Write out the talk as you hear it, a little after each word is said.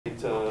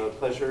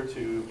pleasure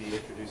to be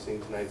introducing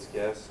tonight's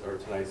guest, or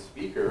tonight's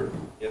speaker,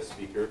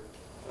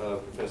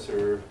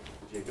 Professor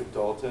Jacob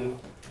Dalton,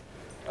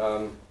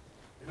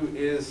 who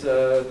is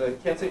the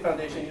Kensei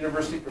Foundation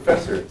University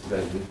Professor of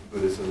Tibetan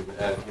Buddhism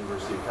at the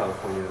University of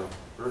California,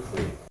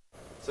 Berkeley.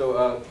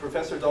 So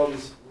Professor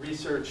Dalton's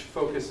research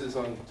focuses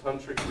on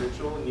Tantric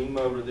ritual,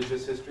 Nyingma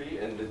religious history,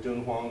 and the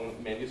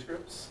Dunhuang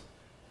manuscripts.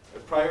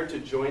 Prior to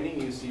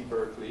joining UC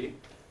Berkeley,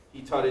 he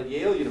taught at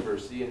Yale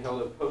University and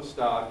held a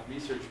postdoc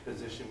research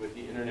position with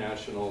the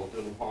International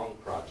Dunhuang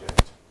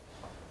Project.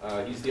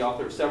 He's the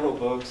author of several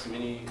books,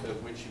 many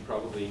of which you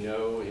probably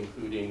know,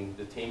 including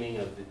The Taming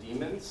of the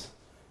Demons,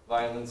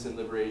 Violence and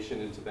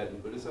Liberation in Tibetan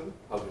Buddhism,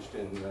 published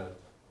in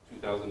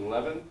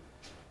 2011.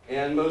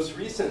 And most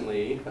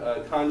recently,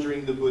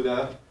 Conjuring the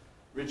Buddha,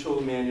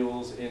 Ritual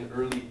Manuals in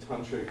Early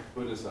Tantric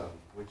Buddhism,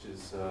 which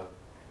is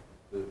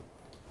the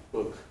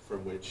book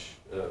from which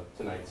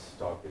tonight's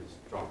talk is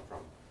drawn from.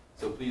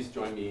 So please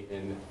join me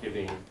in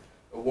giving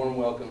a warm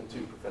welcome to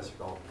Professor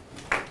Dalton.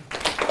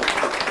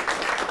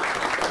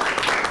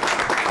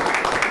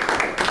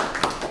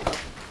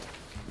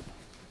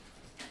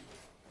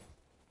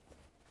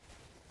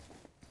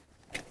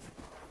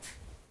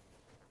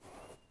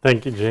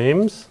 Thank you,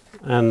 James,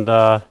 and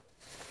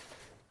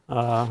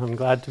I'm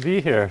glad to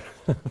be here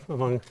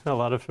among a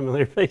lot of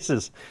familiar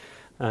faces,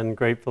 and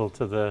grateful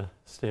to the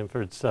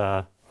Stanford's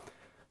Ho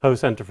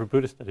Center for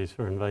Buddhist Studies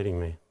for inviting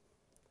me.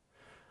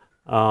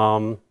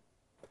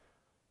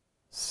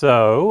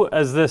 So,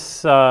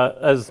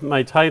 as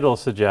my title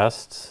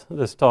suggests,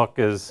 this talk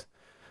is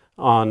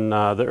on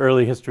the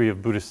early history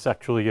of Buddhist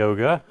sexual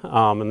yoga,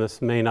 and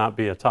this may not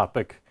be a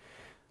topic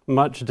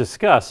much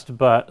discussed,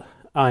 but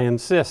I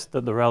insist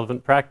that the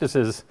relevant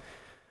practices,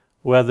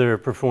 whether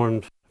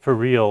performed for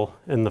real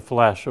in the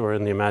flesh or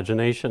in the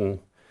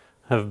imagination,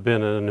 have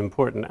been an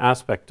important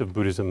aspect of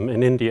Buddhism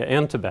in India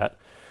and Tibet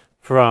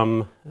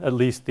from at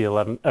least the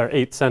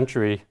 8th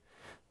century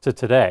to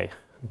today.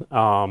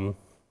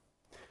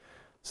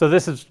 So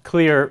this is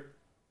clear,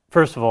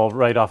 first of all,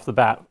 right off the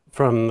bat,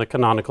 from the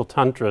canonical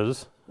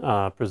tantras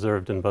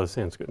preserved in both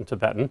Sanskrit and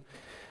Tibetan.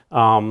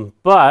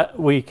 But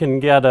we can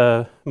get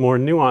a more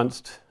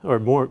nuanced, or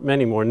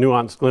many more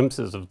nuanced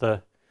glimpses of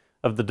the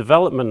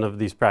development of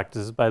these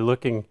practices by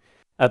looking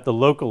at the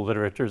local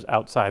literatures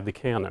outside the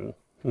canon.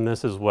 And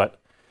this is what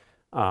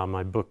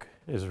my book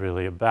is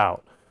really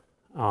about.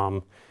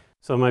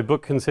 So my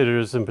book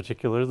considers, in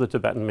particular, the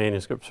Tibetan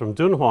manuscripts from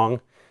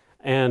Dunhuang,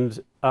 and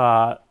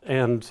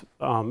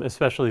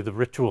especially the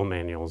ritual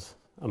manuals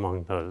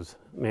among those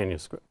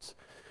manuscripts.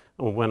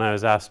 When I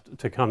was asked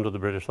to come to the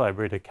British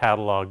Library to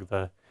catalog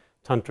the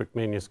Tantric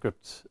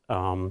manuscripts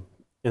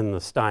in the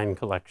Stein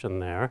collection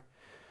there,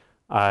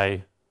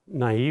 I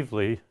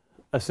naively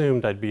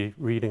assumed I'd be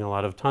reading a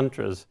lot of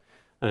tantras,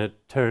 and it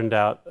turned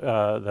out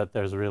that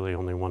there's really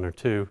only one or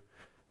two,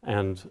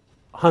 and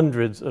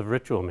hundreds of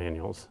ritual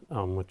manuals,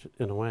 which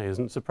in a way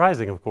isn't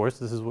surprising, of course.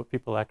 This is what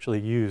people actually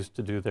use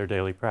to do their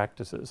daily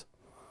practices.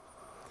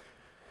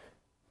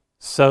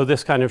 So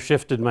this kind of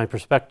shifted my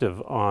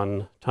perspective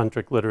on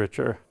tantric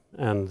literature,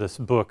 and this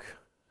book,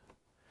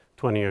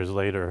 20 years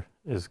later,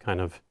 is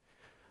kind of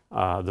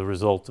the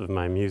result of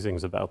my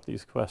musings about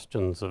these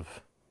questions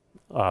of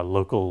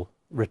local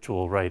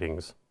ritual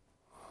writings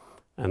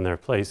and their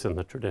place in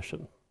the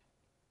tradition.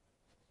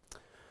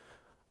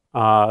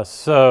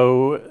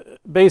 So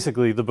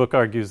basically, the book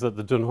argues that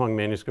the Dunhuang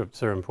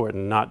manuscripts are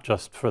important not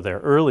just for their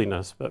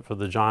earliness, but for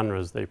the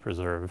genres they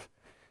preserve,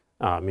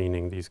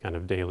 meaning these kind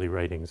of daily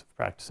writings of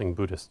practicing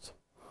Buddhists.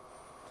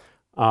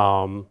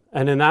 And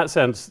in that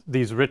sense,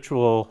 these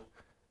ritual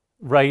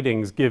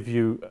writings give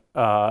you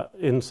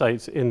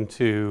insights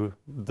into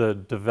the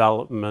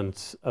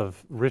development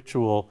of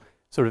ritual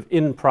sort of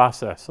in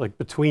process, like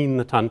between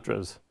the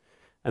tantras.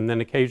 And then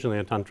occasionally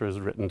a tantra is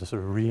written to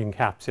sort of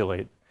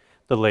re-encapsulate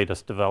the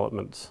latest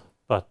developments.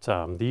 But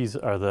these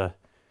are the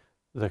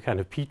kind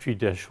of petri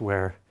dish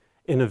where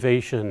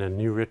innovation and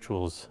new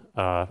rituals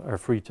are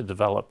free to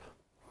develop.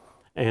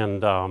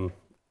 And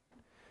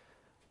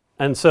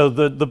so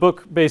the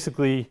book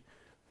basically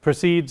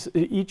proceeds,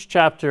 each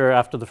chapter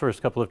after the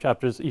first couple of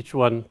chapters, each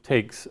one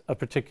takes a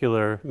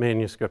particular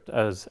manuscript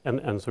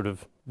and sort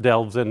of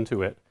delves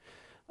into it.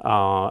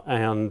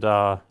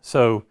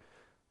 So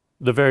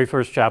the very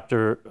first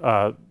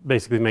chapter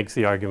basically makes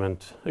the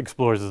argument,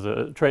 explores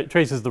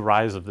traces the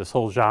rise of this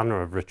whole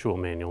genre of ritual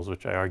manuals,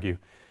 which I argue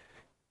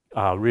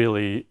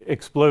really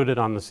exploded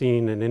on the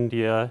scene in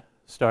India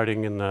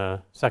starting in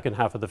the second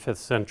half of the 5th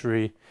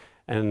century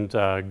and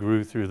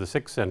grew through the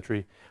 6th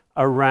century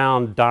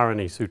around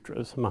Dharani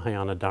Sutras,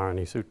 Mahayana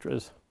Dharani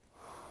Sutras.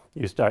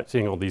 You start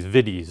seeing all these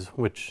vidis,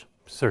 which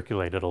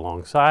circulated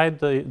alongside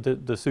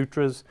the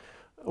sutras,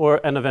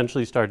 and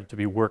eventually started to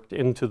be worked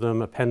into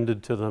them,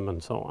 appended to them,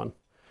 and so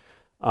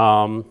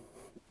on.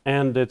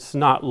 And it's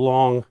not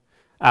long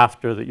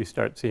after that you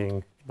start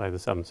seeing, by the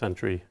 7th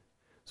century,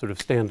 sort of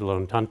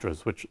standalone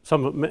tantras, which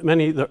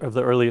many of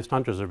the earliest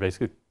tantras are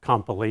basically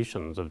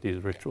compilations of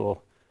these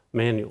ritual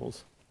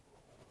manuals,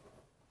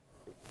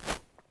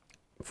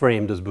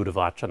 framed as Buddha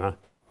Vachana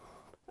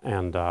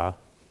and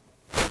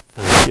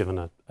is given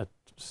a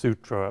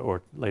sutra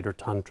or later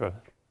tantra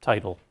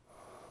title.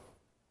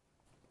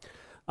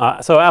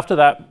 So after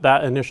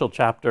that initial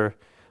chapter,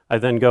 I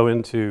then go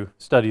into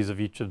studies of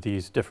each of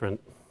these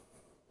different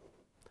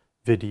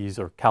vidhis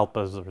or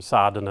kalpas or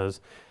sadhanas,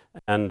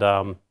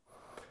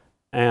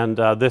 and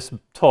this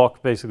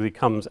talk basically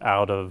comes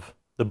out of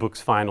the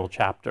book's final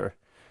chapter,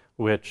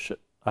 which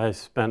I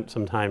spent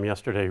some time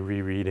yesterday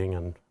rereading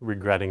and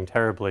regretting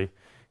terribly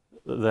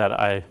that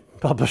I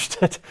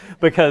published it,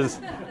 because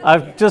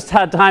I've just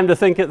had time to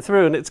think it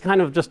through, and it's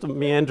kind of just a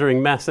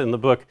meandering mess in the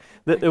book.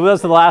 It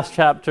was the last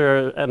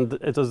chapter, and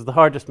it was the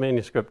hardest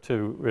manuscript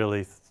to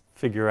really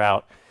figure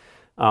out.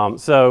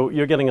 So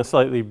you're getting a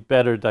slightly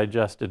better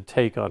digested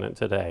take on it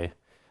today.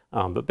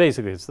 But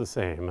basically it's the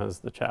same as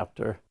the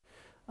chapter.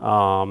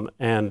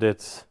 And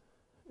it's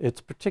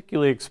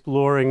particularly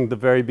exploring the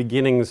very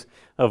beginnings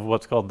of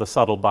what's called the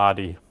subtle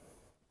body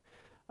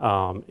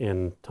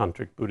in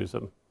Tantric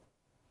Buddhism.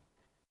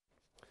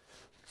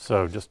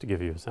 So just to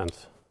give you a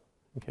sense,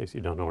 in case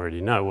you don't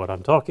already know what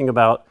I'm talking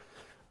about,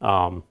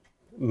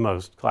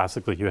 most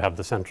classically you have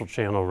the central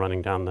channel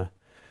running down the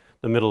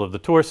middle of the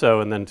torso,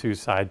 and then two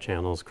side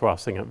channels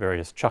crossing at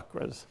various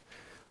chakras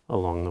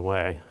along the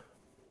way.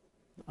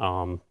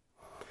 And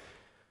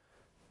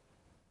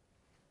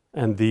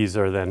these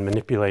are then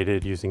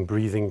manipulated using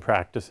breathing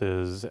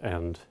practices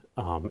and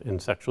in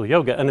sexual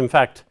yoga. And in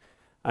fact,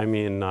 I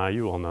mean,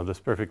 you all know this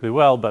perfectly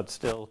well, but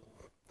still,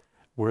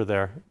 were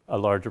there a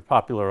larger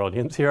popular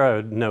audience here, I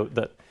would note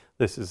that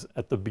this is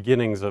at the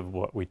beginnings of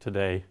what we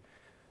today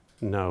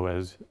know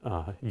as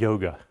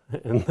yoga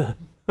in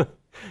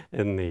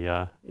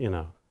the you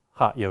know,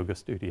 hot yoga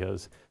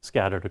studios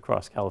scattered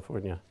across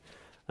California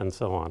and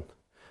so on.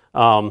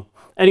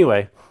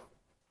 Anyway,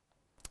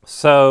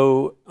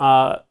 so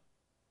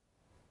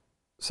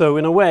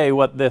in a way,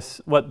 what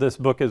this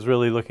book is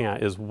really looking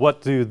at is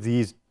what do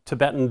these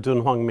Tibetan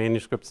Dunhuang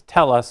manuscripts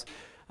tell us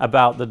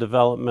about the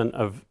development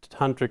of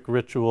tantric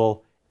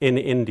ritual in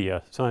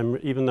India. So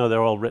even though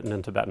they're all written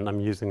in Tibetan, I'm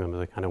using them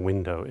as a kind of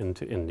window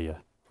into India.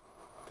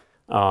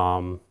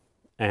 So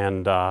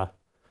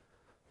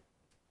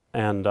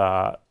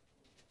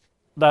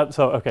that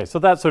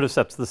sort of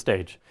sets the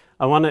stage.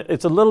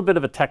 It's a little bit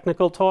of a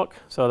technical talk,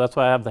 so that's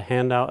why I have the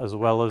handout as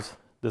well as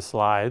the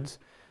slides.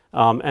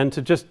 And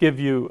to just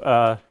give you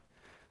a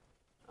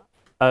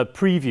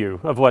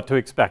preview of what to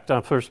expect,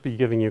 I'll first be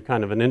giving you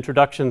kind of an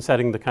introduction,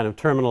 setting the kind of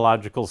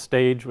terminological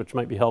stage, which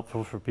might be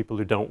helpful for people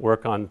who don't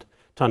work on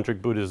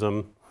Tantric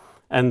Buddhism.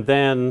 And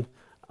then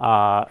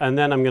I'm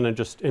going to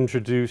just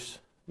introduce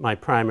my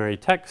primary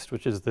text,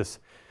 which is this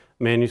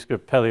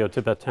manuscript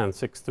Paleo-Tibetan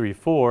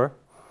 634,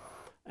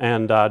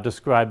 and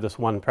describe this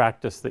one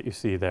practice that you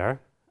see there,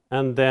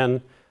 and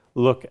then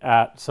look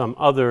at some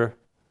other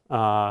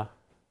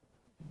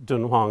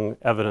Dunhuang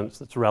evidence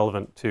that's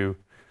relevant to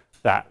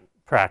that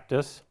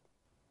practice.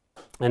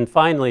 And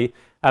finally,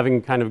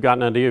 having kind of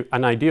gotten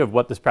an idea of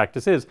what this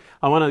practice is,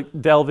 I want to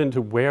delve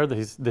into where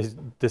these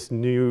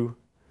new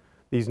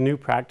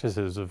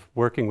practices of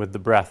working with the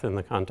breath in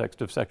the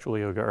context of sexual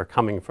yoga are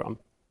coming from,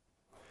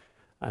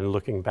 and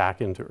looking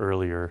back into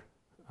earlier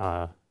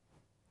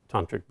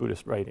Tantric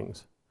Buddhist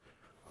writings.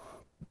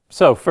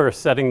 So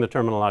first, setting the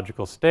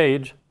terminological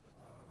stage.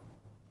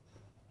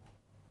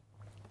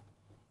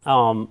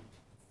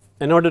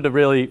 In order to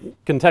really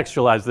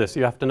contextualize this,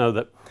 you have to know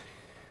that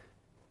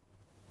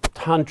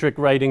Tantric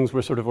writings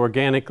were sort of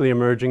organically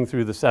emerging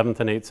through the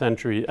 7th and 8th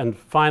century, and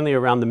finally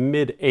around the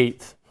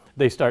mid-8th,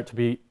 they start to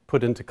be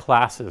put into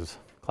classes,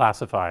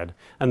 classified.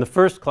 And the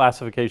first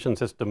classification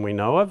system we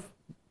know of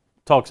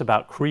talks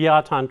about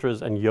Kriya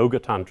Tantras and Yoga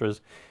Tantras,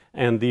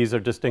 and these are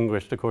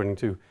distinguished according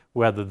to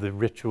whether the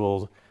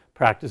ritual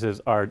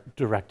practices are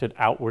directed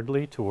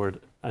outwardly toward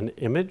an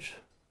image,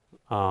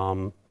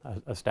 a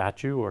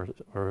statue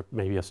or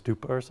maybe a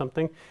stupa or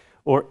something,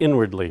 or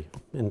inwardly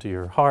into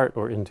your heart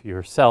or into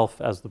yourself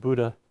as the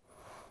Buddha.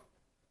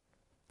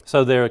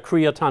 So there are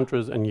Kriya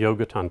Tantras and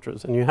Yoga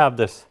Tantras, and you have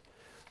this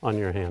on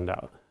your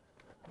handout.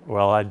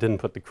 Well, I didn't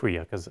put the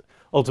Kriya because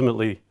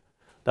ultimately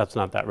that's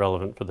not that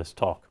relevant for this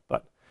talk.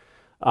 But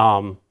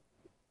and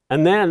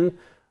then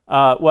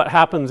what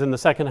happens in the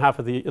second half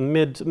of the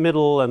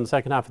middle and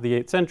second half of the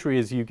 8th century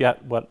is you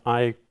get what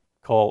I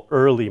call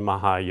early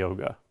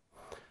Mahayoga,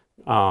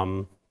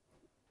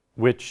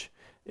 which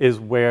is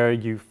where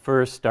you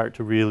first start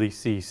to really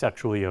see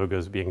sexual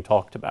yogas being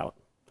talked about.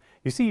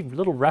 You see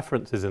little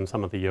references in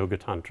some of the yoga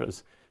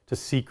tantras to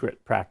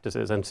secret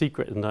practices, and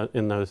secret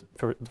in those,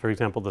 for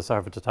example, the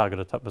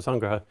Sarvatathagata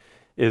Tattvasangraha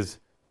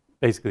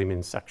basically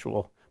means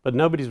sexual, but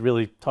nobody's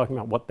really talking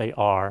about what they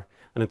are,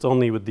 and it's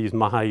only with these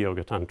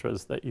Mahayoga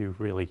tantras that you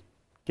really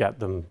get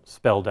them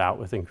spelled out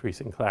with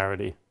increasing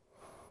clarity.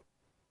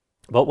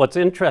 But what's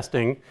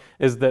interesting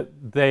is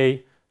that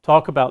they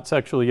talk about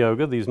sexual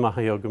yoga, these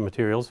Mahayoga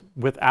materials,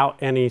 without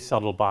any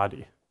subtle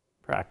body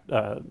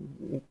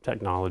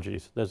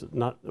technologies. There's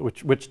not,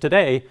 which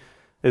today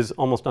is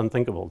almost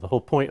unthinkable. The whole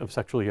point of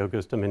sexual yoga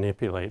is to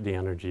manipulate the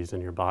energies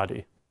in your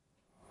body.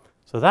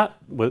 So that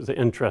was an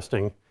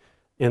interesting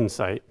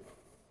insight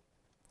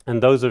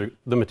And those are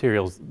the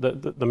materials.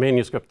 The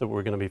manuscript that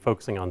we're going to be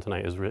focusing on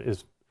tonight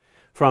is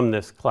from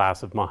this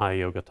class of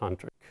Mahayoga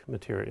Tantric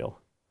material.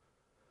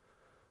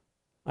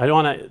 I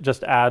want to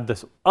just add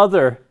this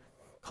other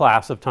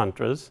class of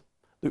tantras,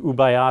 the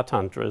Ubaya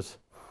Tantras.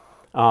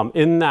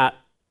 In that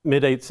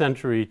mid-8th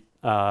century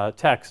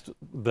text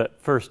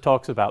that first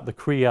talks about the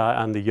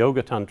Kriya and the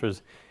Yoga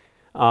Tantras,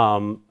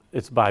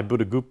 it's by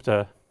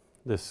Buddhagupta,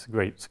 this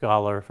great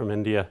scholar from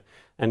India,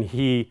 and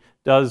he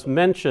does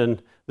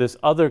mention this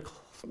other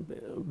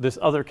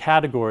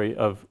category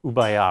of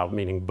Ubaya,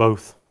 meaning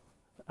both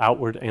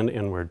outward and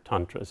inward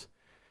tantras.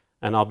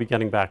 And I'll be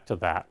getting back to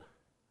that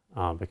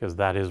because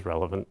that is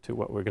relevant to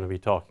what we're going to be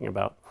talking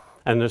about.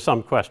 And there's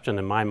some question,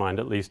 in my mind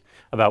at least,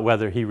 about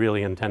whether he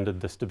really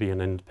intended this to be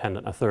an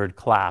independent, a third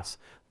class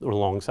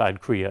alongside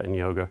Kriya and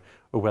Yoga,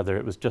 or whether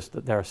it was just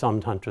that there are some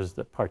tantras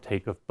that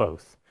partake of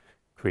both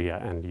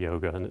Kriya and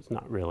Yoga, and it's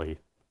not really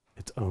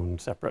its own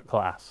separate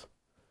class.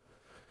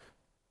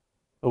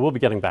 But we'll be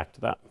getting back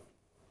to that.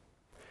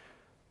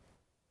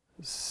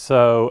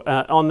 So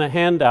on the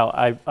handout,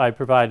 I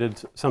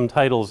provided some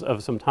titles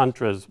of some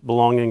tantras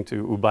belonging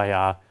to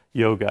Ubaya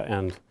Yoga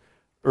and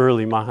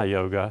early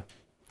Mahayoga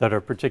that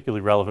are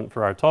particularly relevant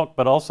for our talk,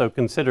 but also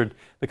considered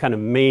the kind of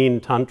main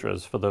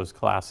tantras for those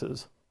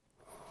classes.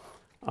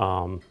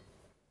 The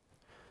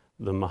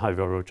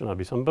Mahavyarochana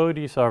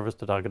Abhisambodhi,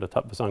 Sarvastadagata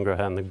Tattvasangraha,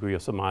 and the Guhya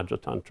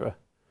Samaja Tantra.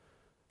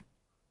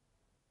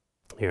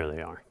 Here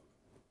they are.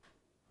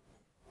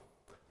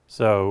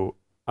 So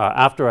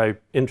after I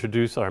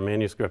introduce our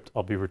manuscript,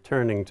 I'll be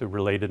returning to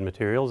related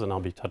materials, and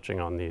I'll be touching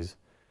on these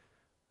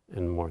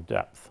in more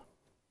depth.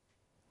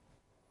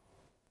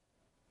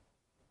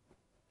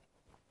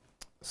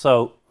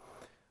 So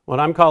what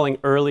I'm calling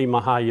early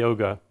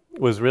Mahayoga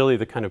was really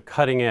the kind of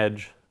cutting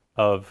edge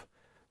of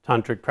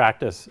tantric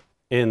practice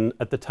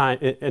at the time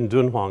in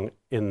Dunhuang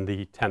in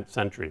the 10th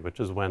century, which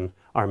is when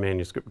our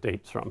manuscript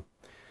dates from.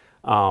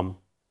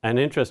 And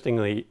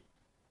interestingly,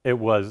 it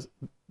was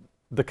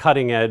the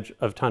cutting edge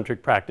of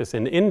tantric practice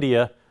in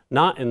India,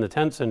 not in the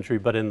 10th century,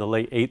 but in the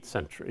late 8th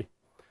century.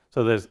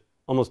 So there's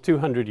almost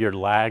 200-year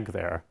lag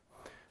there,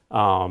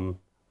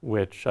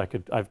 which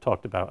I've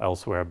talked about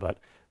elsewhere, but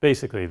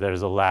basically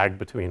there's a lag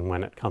between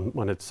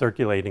when it's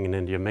circulating in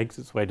India, makes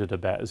its way to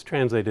Tibet, is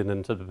translated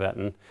into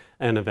Tibetan,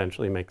 and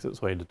eventually makes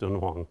its way to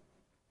Dunhuang.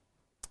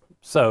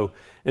 So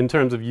in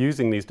terms of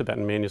using these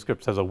Tibetan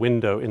manuscripts as a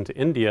window into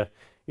India,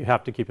 you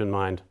have to keep in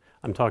mind,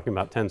 I'm talking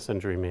about 10th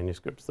century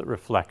manuscripts that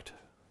reflect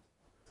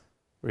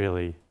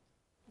really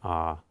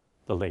the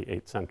late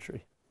 8th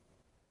century.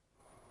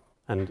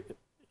 And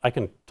I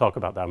can talk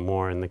about that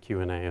more in the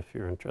Q&A if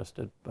you're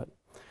interested. But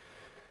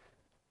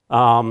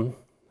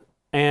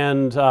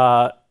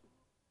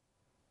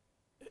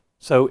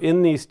so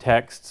in these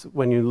texts,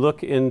 when you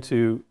look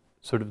into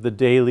sort of the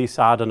daily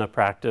sadhana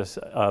practice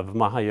of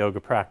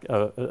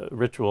Mahayoga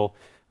ritual,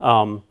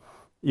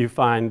 you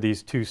find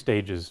these two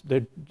stages.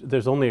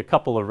 There's only a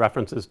couple of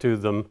references to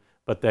them,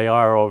 but they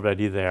are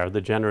already there.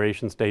 The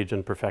generation stage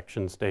and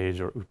perfection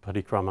stage, or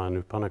Upadikrama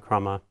and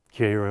Upanakrama,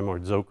 Kyerim or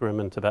Dzogchen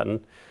in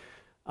Tibetan.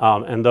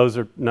 And those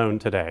are known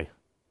today.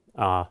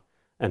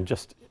 And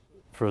just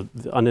for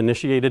the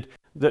uninitiated,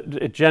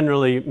 it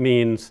generally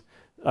means,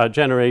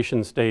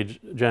 generation stage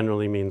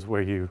generally means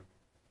where you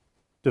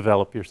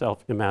develop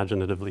yourself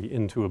imaginatively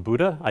into a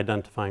Buddha,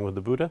 identifying with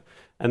the Buddha.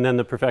 And then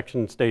the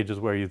perfection stage is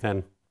where you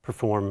then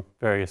perform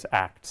various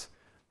acts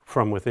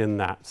from within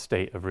that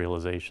state of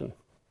realization.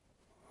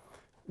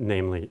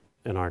 Namely,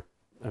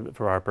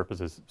 for our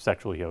purposes,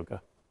 sexual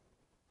yoga.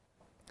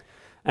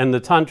 And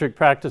the tantric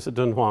practice at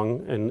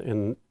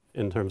Dunhuang,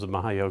 in terms of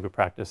Mahayoga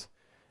practice,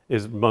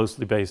 is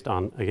mostly based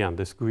on, again,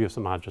 this Guhya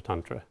Samaja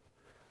Tantra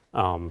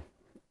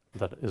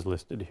that is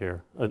listed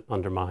here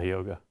under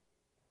Mahayoga.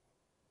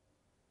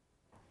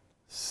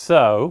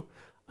 So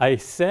I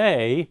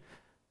say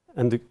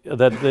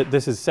that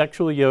this is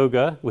sexual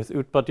yoga with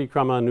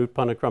Utpatikrama and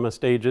Utpanakrama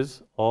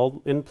stages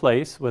all in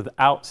place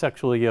without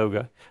sexual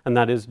yoga. And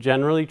that is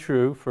generally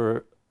true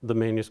for the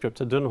manuscripts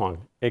of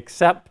Dunhuang,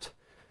 except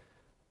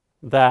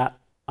that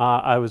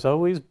I was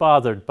always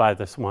bothered by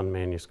this one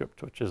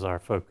manuscript, which is our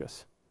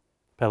focus,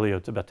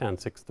 Paleo-Tibetan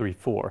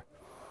 634.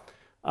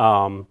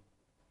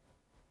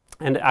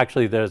 And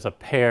actually there's a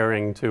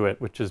pairing to it,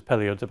 which is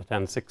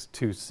Paleo-Tibetan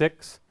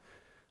 626.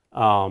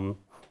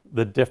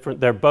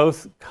 They're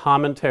both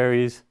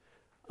commentaries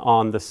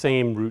on the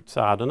same root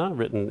sadhana,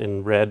 written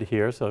in red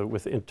here, so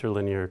with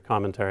interlinear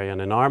commentary.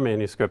 And in our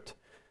manuscript,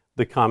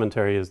 the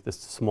commentary is this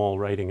small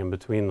writing in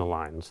between the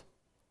lines.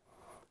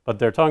 But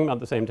they're talking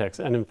about the same text,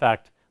 and in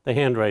fact, the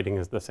handwriting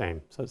is the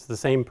same. So it's the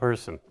same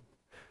person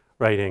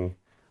writing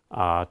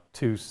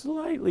two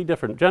slightly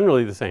different,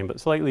 generally the same,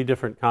 but slightly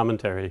different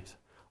commentaries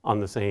on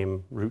the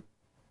same root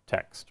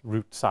text,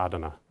 root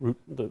sadhana,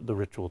 the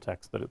ritual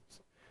text that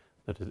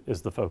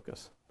is the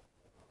focus.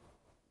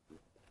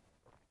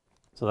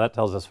 So that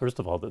tells us, first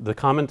of all, that the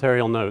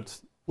commentarial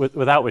notes,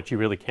 without which you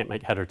really can't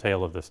make head or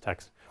tail of this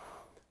text,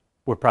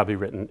 were probably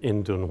written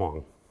in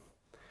Dunhuang,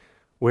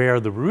 where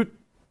the root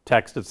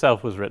text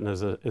itself was written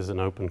as an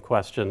open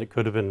question. It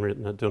could have been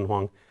written at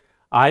Dunhuang.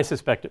 I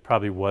suspect it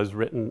probably was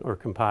written or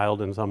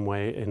compiled in some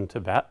way in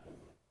Tibet.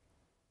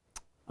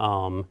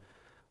 And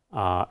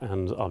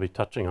I'll be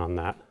touching on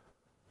that,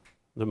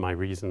 my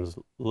reasons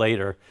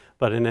later.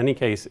 But in any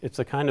case, it's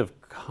a kind of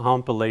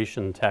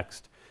compilation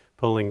text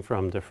pulling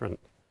from different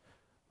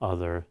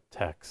other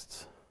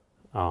texts,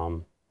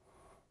 the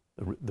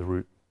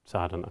root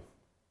sadhana.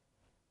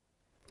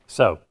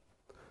 So,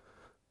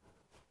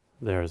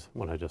 there's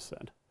what I just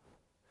said.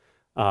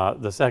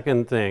 The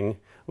second thing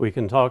we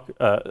can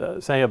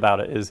say about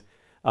it is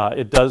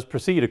it does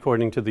proceed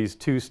according to these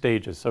two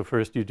stages. So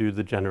first you do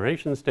the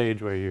generation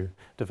stage where you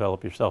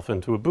develop yourself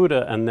into a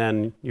Buddha, and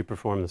then you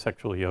perform the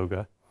sexual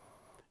yoga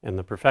in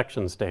the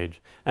perfection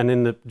stage. And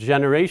in the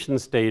generation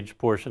stage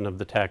portion of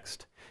the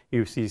text,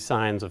 you see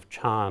signs of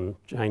Chan,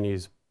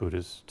 Chinese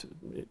Buddhist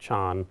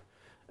Chan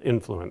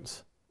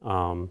influence.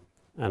 And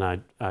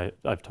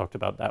I've talked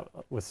about that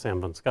with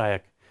Sam von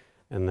Schaik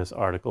in this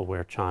article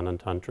where Chan and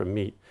Tantra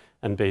meet.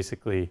 And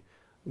basically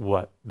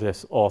what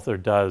this author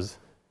does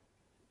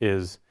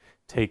is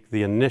take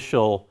the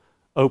initial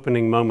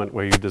opening moment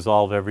where you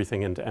dissolve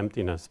everything into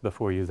emptiness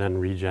before you then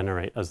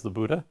regenerate as the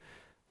Buddha.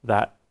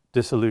 That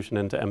dissolution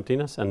into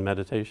emptiness and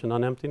meditation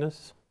on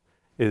emptiness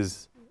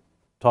is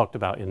talked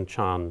about in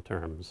Chan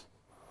terms.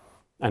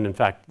 And in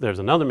fact, there's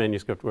another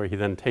manuscript where he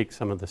then takes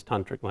some of this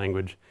tantric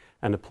language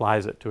and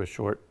applies it to a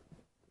short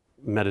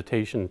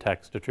meditation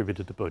text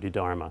attributed to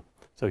Bodhidharma.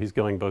 So he's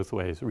going both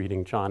ways,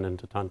 reading Chan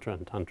into Tantra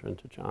and Tantra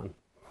into Chan.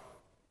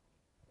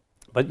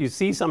 But you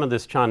see some of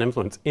this Chan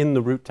influence in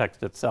the root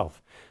text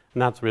itself.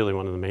 And that's really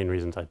one of the main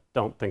reasons I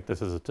don't think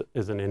this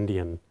is an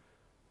Indian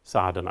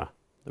sadhana,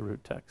 the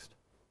root text.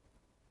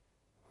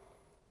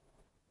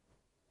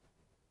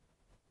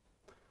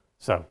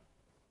 So,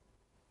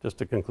 just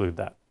to conclude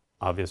that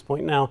obvious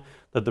point now,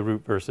 that the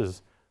root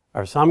verses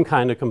are some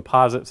kind of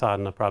composite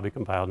sadhana, probably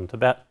compiled in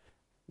Tibet,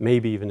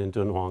 maybe even in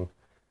Dunhuang.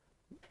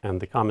 And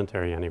the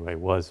commentary, anyway,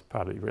 was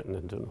probably written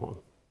in Dunhuang.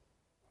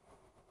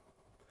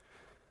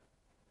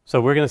 So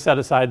we're going to set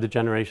aside the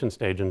generation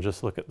stage and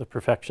just look at the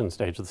perfection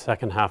stage, the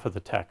second half of the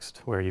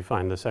text, where you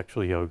find the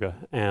sexual yoga.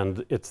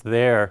 And it's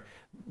there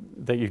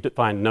that you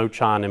find no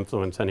Chan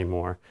influence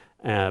anymore.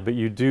 But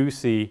you do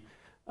see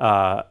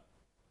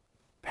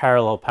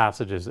parallel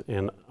passages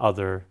in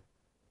other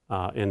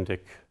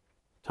Indic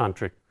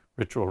tantric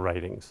ritual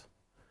writings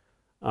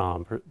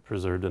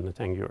preserved in the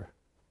Tengyur,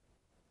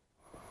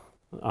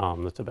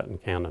 the Tibetan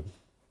canon.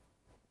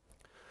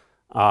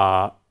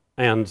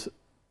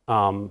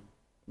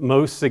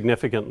 Most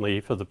significantly,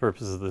 for the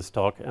purposes of this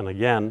talk, and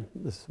again,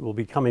 we'll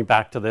be coming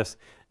back to this,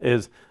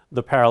 is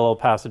the parallel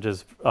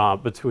passages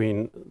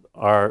between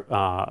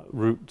our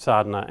root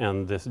sadhana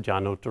and this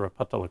Janottara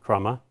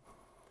Patalakrama,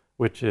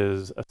 which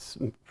is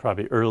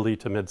probably early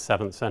to mid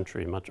 7th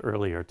century, much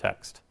earlier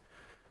text.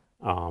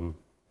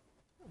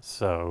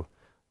 So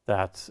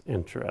that's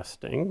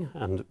interesting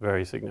and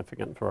very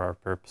significant for our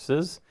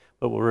purposes,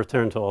 but we'll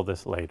return to all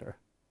this later.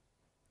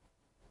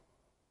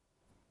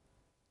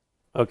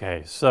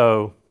 Okay,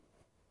 so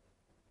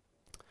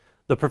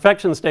the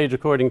perfection stage,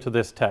 according to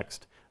this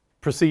text,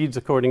 proceeds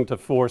according to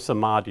 4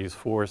 samadhis,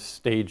 4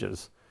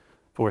 stages,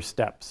 4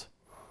 steps.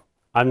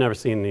 I've never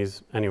seen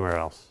these anywhere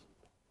else.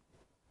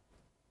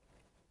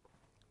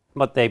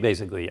 But they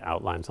basically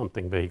outline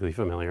something vaguely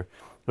familiar,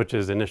 which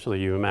is initially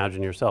you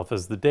imagine yourself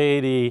as the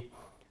deity.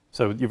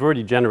 So you've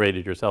already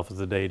generated yourself as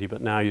the deity,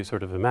 but now you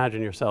sort of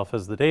imagine yourself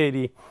as the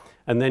deity,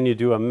 and then you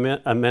do a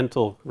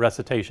mental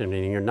recitation,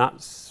 meaning you're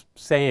not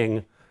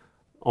saying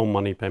Om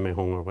Mani Padme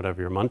Hum or whatever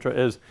your mantra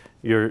is.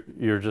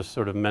 You're just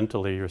sort of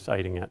mentally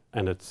reciting it,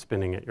 and it's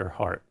spinning at your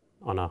heart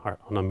on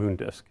a moon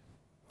disk.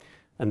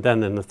 And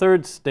then in the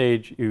third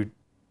stage, you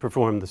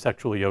perform the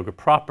sexual yoga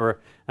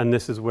proper, and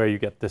this is where you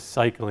get this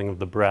cycling of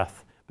the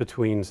breath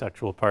between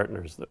sexual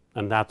partners,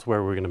 and that's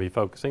where we're going to be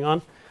focusing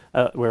on,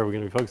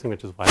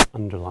 which is why it's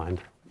underlined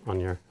on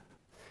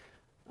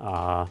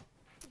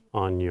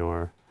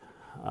your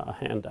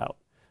handout.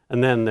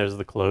 And then there's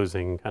the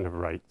closing kind of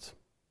rites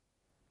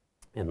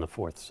in the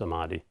 4th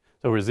samadhi.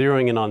 So we're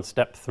zeroing in on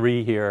step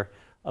 3 here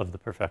of the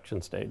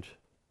perfection stage.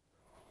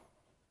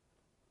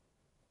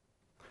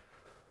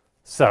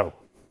 So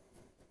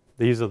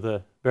these are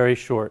the very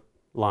short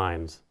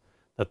lines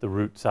that the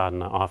root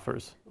sadhana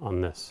offers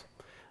on this.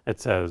 It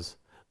says,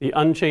 the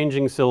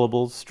unchanging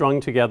syllables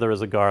strung together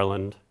as a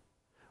garland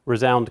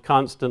resound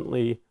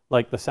constantly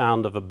like the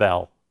sound of a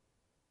bell,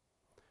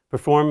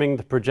 performing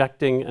the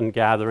projecting and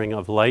gathering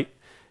of light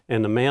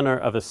in the manner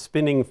of a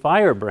spinning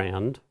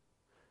firebrand.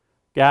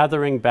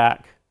 Gathering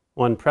back,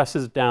 one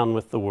presses down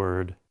with the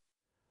word.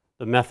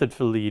 The method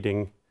for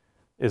leading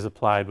is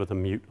applied with a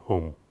mute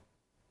hum.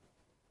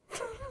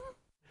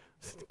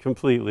 It's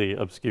completely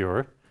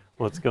obscure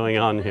what's going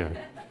on here.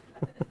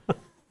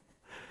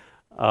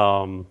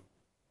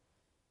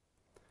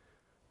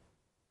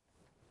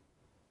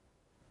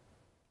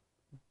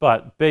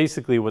 But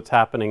basically what's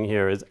happening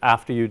here is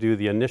after you do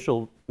the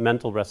initial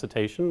mental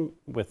recitation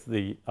with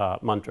the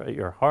mantra at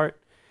your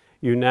heart,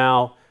 you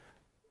now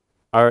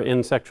are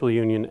in sexual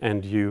union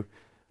and you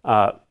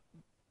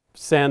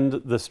send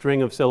the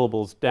string of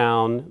syllables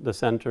down the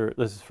center,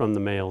 this is from the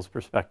male's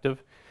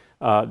perspective,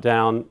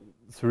 down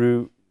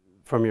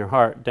from your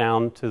heart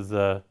down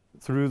to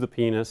through the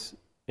penis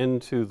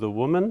into the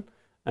woman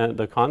and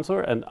the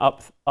consort and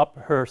up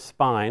her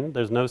spine.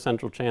 There's no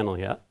central channel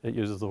yet. It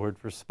uses the word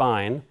for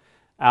spine,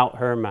 out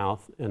her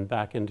mouth and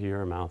back into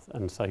your mouth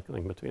and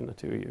cycling between the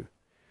two of you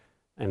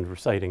and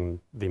reciting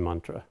the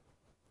mantra.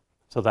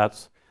 So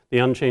that's the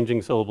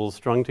unchanging syllables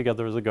strung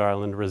together as a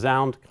garland,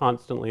 resound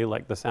constantly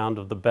like the sound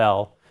of the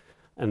bell,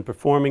 and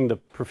performing the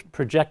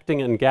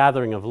projecting and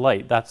gathering of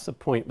light. That's the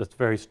point that's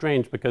very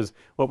strange, because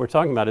what we're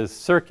talking about is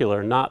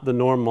circular, not the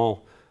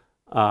normal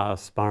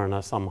sparana,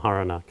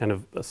 samharana, kind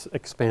of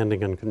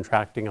expanding and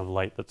contracting of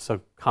light that's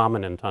so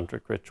common in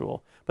tantric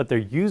ritual. But they're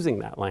using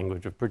that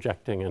language of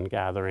projecting and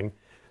gathering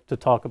to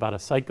talk about a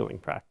cycling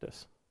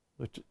practice,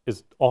 which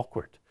is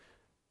awkward,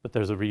 but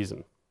there's a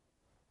reason.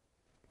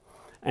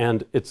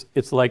 And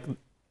it's like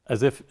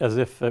as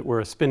if it were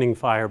a spinning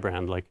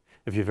firebrand, like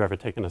if you've ever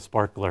taken a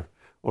sparkler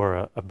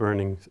or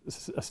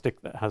a stick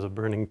that has a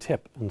burning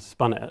tip and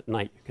spun it at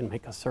night, you can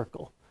make a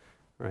circle,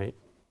 right?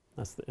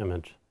 That's the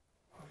image.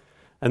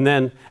 And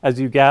then as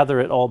you gather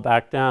it all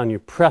back down, you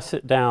press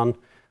it down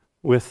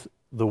with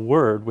the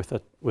word, with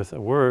a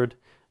word,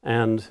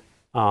 and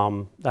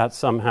that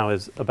somehow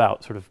is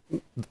about sort of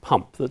the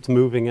pump that's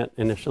moving it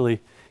initially,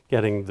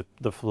 getting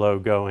the flow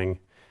going,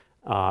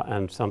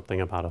 and something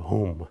about a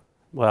home.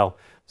 Well,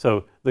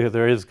 so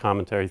there is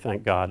commentary,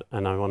 thank God,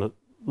 and I want to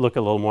look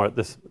a little more at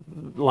this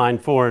line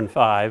 4 and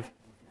 5.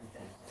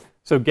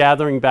 So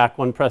gathering back,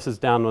 one presses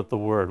down with the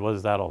word. What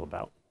is that all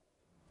about?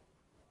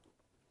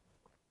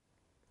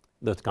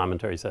 This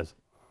commentary says,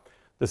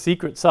 the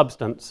secret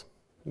substance,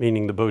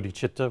 meaning the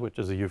bodhicitta, which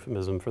is a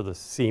euphemism for the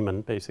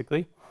semen,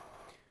 basically.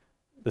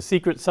 The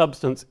secret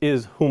substance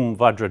is hum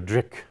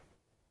vajradrik.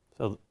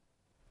 So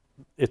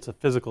it's a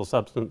physical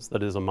substance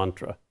that is a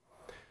mantra,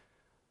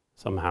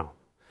 somehow.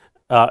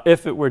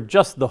 If it were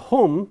just the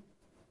hum,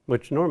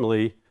 which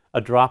normally a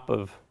drop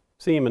of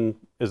semen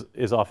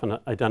is often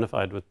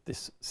identified with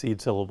this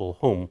seed syllable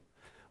hum,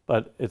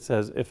 but it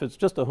says if it's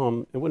just a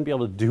hum, it wouldn't be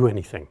able to do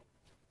anything.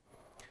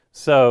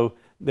 So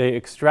they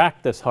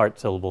extract this heart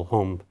syllable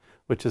hum,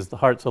 which is the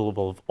heart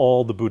syllable of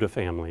all the Buddha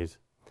families,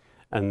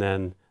 and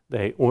then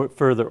they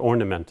further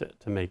ornament it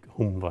to make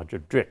hum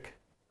vajradrik.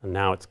 And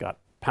now it's got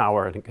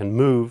power and it can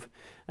move,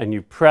 and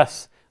you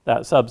press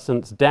that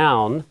substance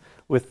down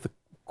with the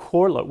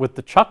korla, with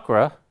the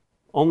chakra,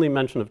 only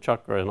mention of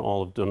chakra in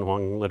all of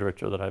Dunhuang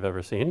literature that I've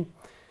ever seen.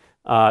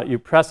 You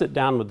press it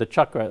down with the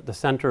chakra at the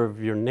center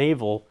of your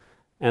navel,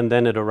 and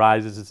then it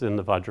arises in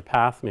the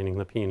vajrapath, meaning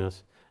the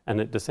penis, and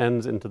it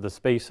descends into the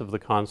space of the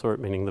consort,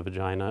 meaning the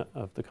vagina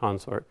of the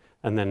consort,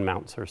 and then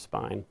mounts her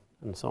spine,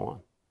 and so on.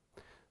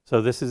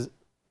 So this is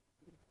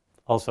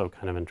also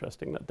kind of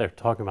interesting that they're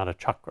talking about a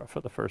chakra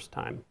for the first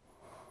time.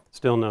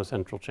 Still no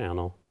central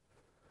channel,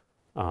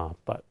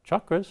 but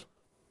chakras,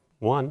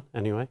 one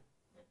anyway.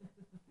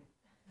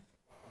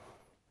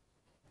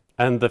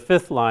 And the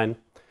 5th line,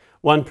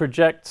 one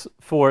projects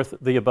forth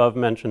the above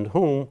mentioned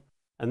hum,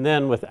 and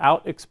then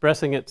without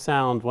expressing its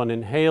sound, one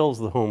inhales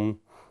the hum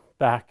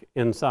back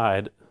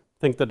inside.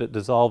 Think that it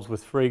dissolves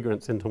with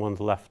fragrance into one's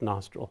left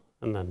nostril,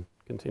 and then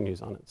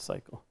continues on its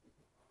cycle.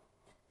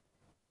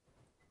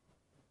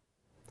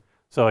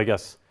 So I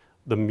guess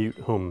the mute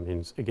hum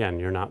means, again,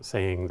 you're not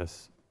saying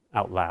this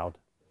out loud.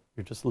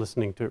 You're just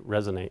listening to it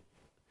resonate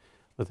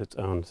with its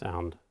own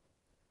sound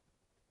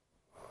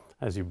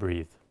as you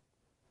breathe.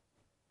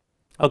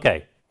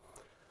 Okay,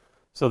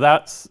 so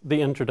that's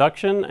the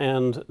introduction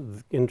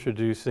and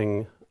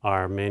introducing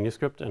our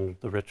manuscript and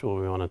the ritual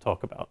we want to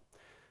talk about.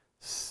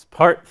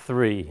 Part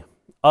 3,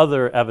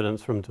 other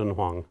evidence from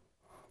Dunhuang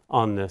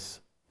on this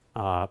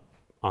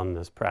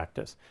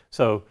practice.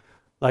 So,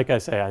 like I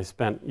say, I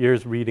spent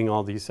years reading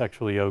all these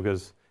sexual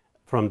yogas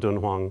from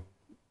Dunhuang.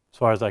 As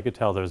far as I could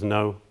tell, there's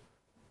no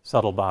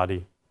subtle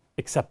body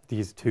except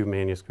these 2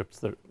 manuscripts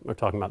that are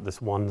talking about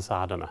this one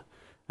sadhana,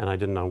 and I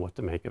didn't know what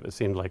to make of it. It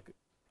seemed like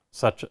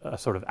such a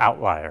sort of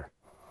outlier.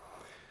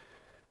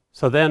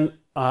 So then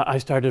I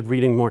started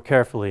reading more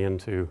carefully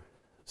into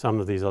some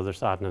of these other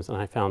sadhanas, and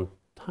I found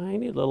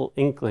tiny little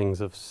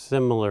inklings of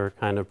similar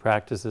kind of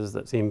practices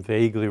that seem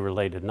vaguely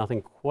related,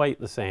 nothing quite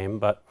the same,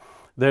 but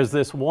there's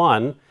this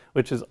one,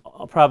 which is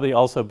probably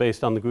also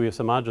based on the Guhya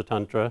Samaja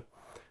Tantra,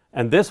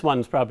 and this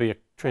one's probably a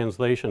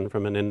translation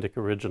from an Indic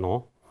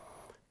original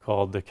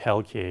called the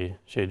Khelkye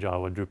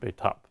Shejawa Drupe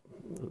Tap,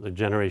 the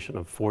generation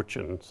of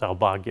fortune,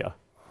 Saubhagya,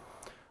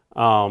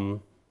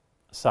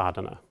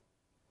 sadhana.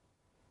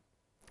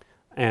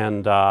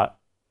 And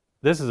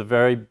this is a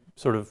very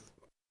sort of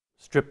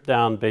stripped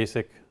down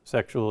basic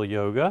sexual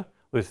yoga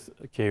with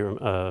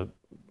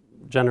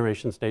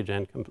generation stage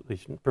and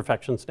completion,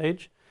 perfection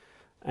stage.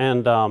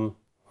 And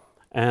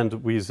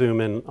we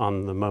zoom in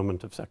on the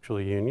moment of sexual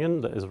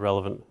union that is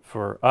relevant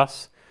for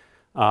us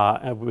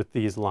with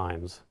these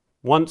lines.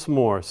 once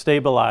more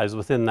stabilize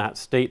within that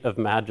state of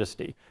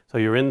majesty. So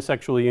you're in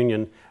sexual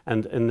union,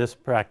 and in this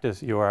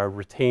practice you are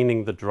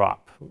retaining the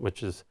drop,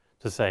 which is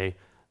to say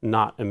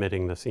not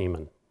emitting the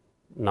semen,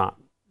 not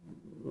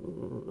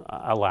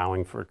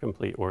allowing for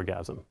complete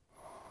orgasm.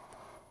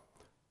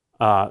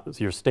 So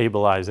you're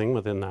stabilizing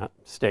within that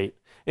state.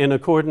 In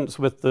accordance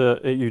with the,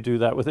 you do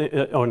that with,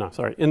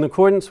 in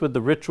accordance with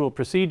the ritual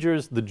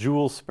procedures, the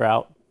jewel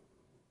sprout,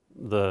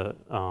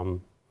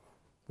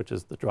 which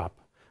is the drop,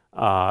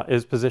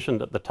 is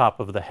positioned at the top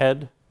of the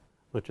head,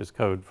 which is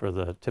code for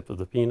the tip of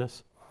the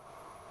penis,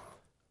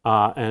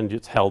 and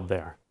it's held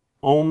there.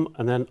 Om,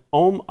 and then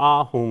Om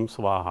Ahum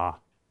Swaha.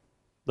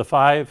 The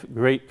 5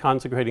 great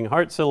consecrating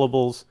heart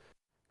syllables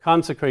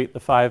consecrate the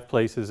 5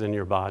 places in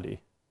your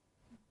body.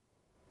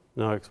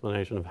 No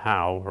explanation of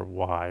how or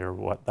why or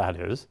what that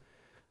is.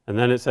 And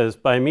then it says,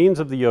 by means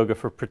of the yoga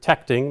for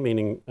protecting,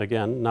 meaning,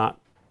 again, not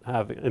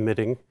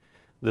emitting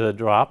the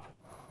drop,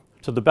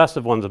 to the best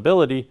of one's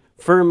ability,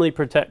 firmly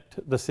protect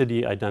the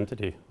siddhi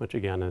identity, which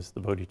again is the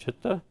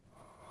bodhicitta.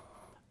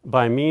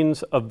 By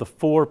means of the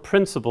 4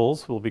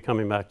 principles, we'll be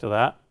coming back to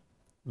that,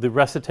 the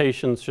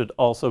recitations should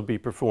also be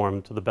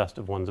performed to the best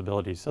of one's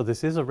ability. So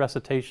this is a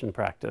recitation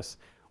practice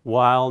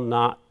while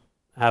not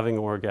having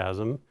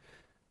orgasm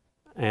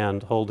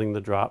and holding the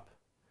drop.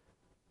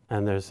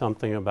 And there's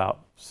something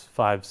about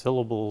 5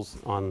 syllables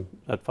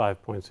at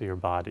 5 points of your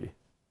body.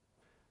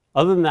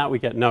 Other than that, we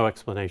get no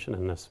explanation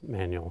in this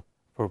manual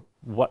for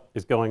what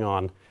is going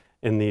on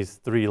in these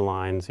 3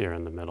 lines here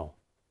in the middle.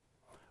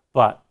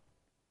 But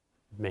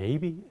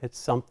maybe it's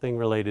something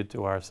related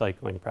to our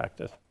cycling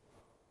practice.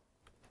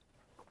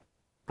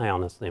 I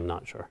honestly am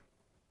not sure.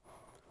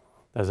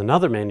 There's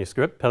another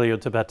manuscript,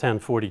 Paleo-Tibetan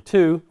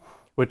 42,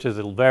 which is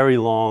a very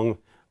long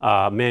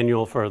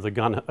manual for the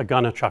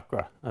Gana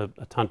Chakra, a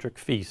tantric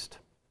feast.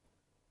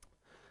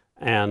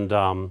 And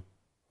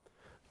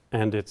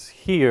it's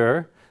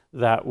here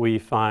that we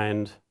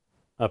find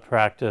a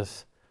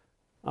practice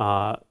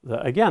that,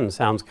 again,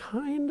 sounds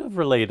kind of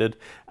related,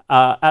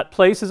 at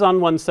places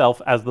on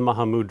oneself as the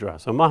Mahamudra.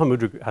 So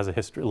Mahamudra has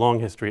a long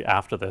history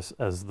after this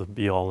as the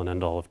be-all and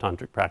end-all of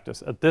tantric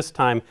practice. At this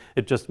time,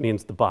 it just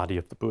means the body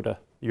of the Buddha.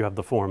 You have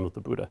the form of the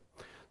Buddha.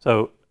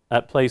 So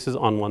at places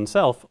on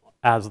oneself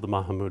as the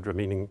Mahamudra,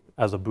 meaning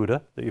as a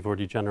Buddha that you've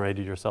already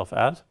generated yourself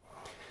as,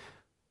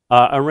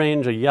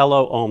 arrange a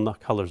yellow Om, the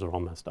colors are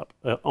all messed up,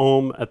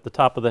 Om at the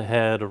top of the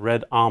head, a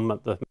red Am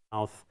at the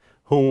mouth,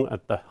 Hung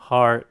at the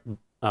heart,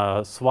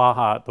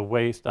 Swaha at the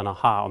waist, and a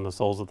Ha on the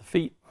soles of the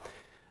feet.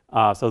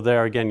 So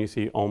there again you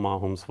see Om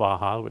Ahum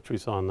Swaha, which we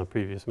saw in the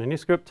previous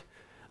manuscript.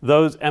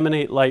 Those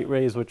emanate light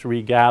rays which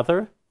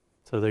regather,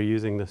 so they're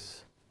using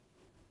this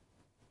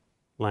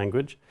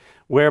language,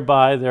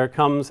 whereby there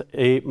comes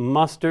a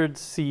mustard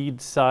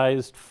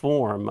seed-sized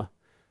form.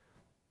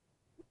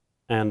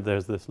 And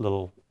there's this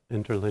little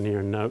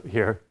interlinear note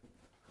here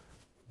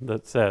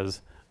that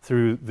says,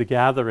 through the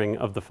gathering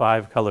of the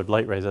 5 colored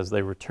light rays as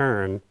they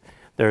return,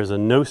 there's a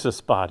gnosis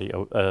body,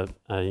 a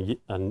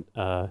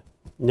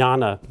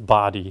jnana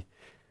body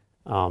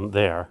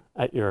there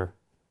at your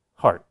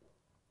heart.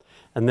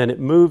 And then it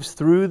moves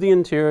through the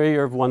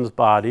interior of one's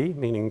body,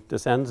 meaning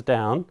descends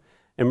down,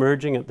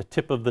 emerging at the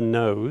tip of the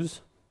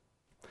nose,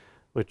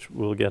 which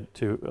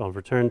I'll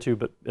return to,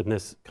 but in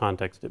this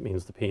context it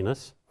means the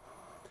penis.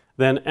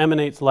 Then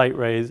emanates light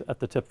rays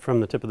from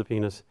the tip of the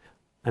penis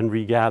and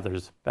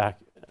regathers back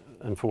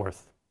and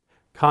forth.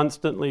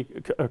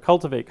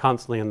 Cultivate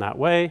constantly in that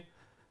way,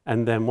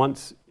 and then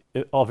once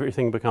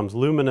everything becomes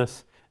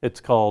luminous, it's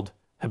called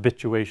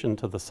habituation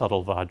to the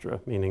subtle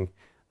Vajra, meaning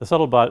the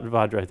subtle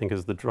Vajra, I think,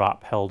 is the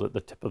drop held at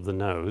the tip of the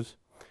nose.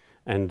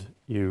 And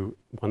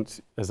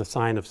as a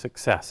sign of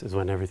success, is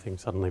when everything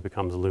suddenly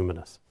becomes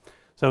luminous.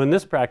 So in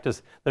this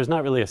practice, there's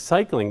not really a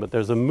cycling, but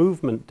there's a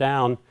movement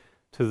down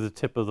to the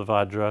tip of the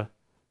Vajra,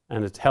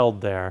 and it's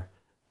held there.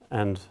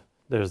 And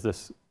there's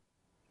this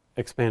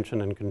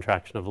expansion and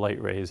contraction of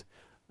light rays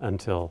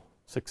until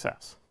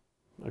success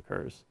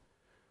occurs.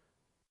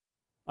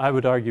 I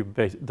would argue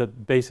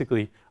that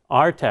basically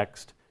our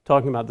text,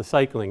 talking about the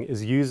cycling,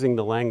 is using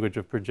the language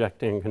of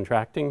projecting and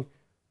contracting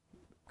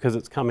because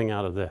it's coming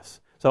out of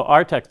this. So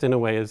our text, in a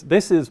way,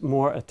 this is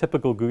more a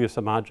typical Guhya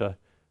Samaja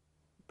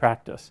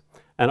practice.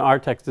 And our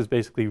text is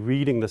basically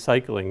reading the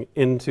cycling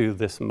into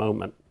this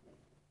moment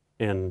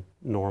in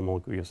normal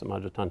Guhya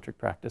Samaja tantric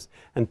practice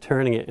and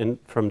turning it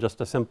from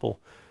just a simple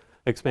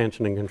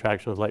expansion and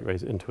contraction of light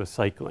rays into a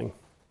cycling.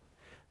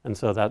 And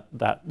so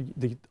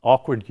the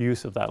awkward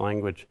use of that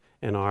language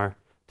in our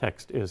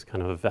text is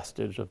kind of a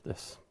vestige of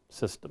this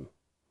system.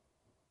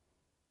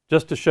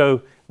 Just to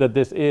show that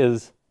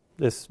this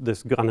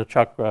Gana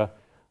Chakra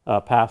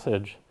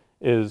passage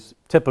is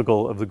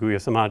typical of the Guhya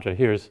Samaja.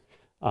 Here's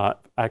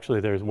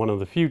actually there's one of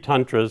the few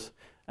tantras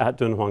at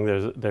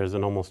Dunhuang. There's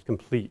an almost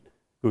complete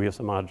Guhya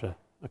Samaja,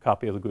 a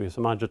copy of the Guhya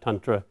Samaja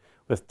Tantra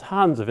with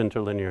tons of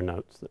interlinear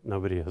notes that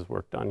nobody has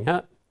worked on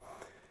yet.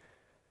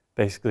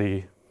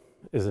 Basically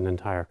is an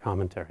entire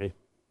commentary.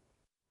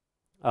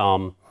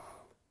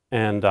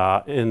 And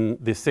in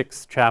the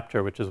 6th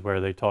chapter, which is where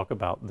they talk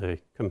about the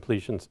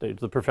completion stage,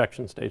 the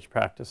perfection stage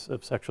practice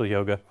of sexual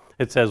yoga,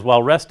 it says,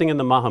 while resting in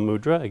the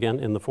Mahamudra,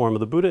 again, in the form of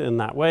the Buddha in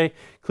that way,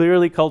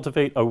 clearly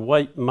cultivate a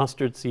white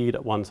mustard seed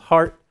at one's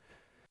heart,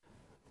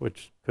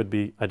 which could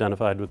be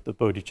identified with the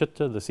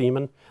bodhicitta, the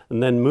semen,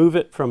 and then move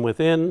it from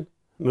within,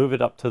 move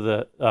it up to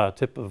the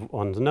tip of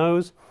one's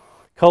nose,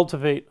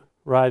 cultivate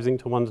rising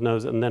to one's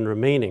nose, and then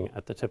remaining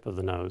at the tip of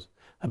the nose.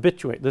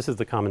 Habituate, this is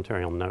the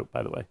commentarial note,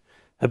 by the way.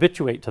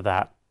 Habituate to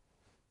that.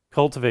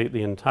 Cultivate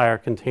the entire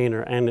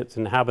container and its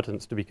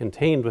inhabitants to be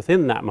contained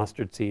within that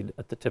mustard seed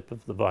at the tip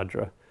of the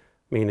Vajra,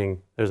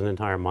 meaning there's an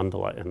entire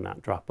mandala in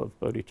that drop of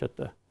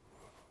bodhicitta.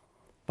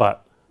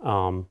 But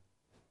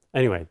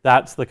anyway,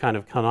 that's the kind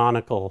of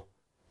canonical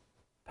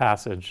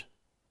passage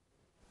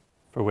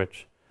for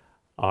which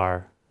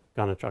our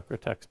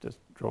Ganachakra text is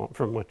drawn,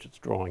 from which it's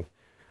drawing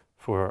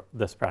for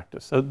this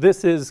practice. So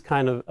this is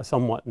kind of a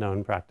somewhat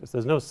known practice.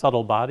 There's no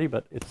subtle body,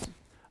 but it's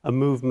a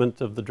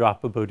movement of the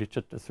drop of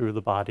bodhicitta through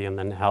the body and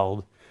then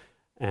held,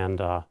 and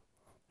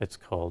it's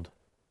called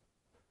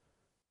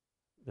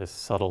this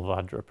subtle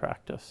Vajra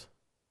practice,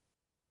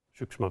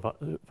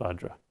 Sukshma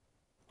Vajra.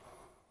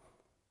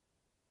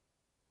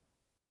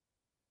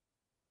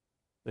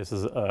 This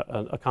is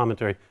a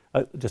commentary,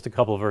 just a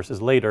couple of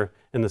verses later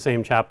in the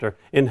same chapter.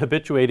 In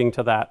habituating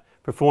to that,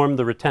 perform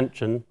the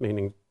retention,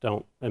 meaning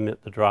don't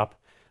emit the drop,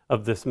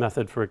 of this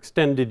method for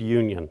extended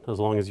union, as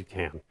long as you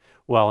can,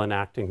 while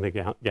enacting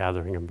the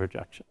gathering and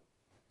projection.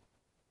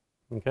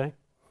 Okay?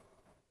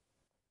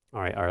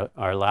 All right,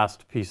 our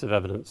last piece of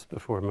evidence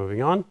before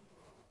moving on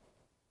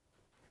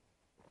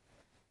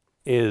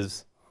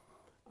is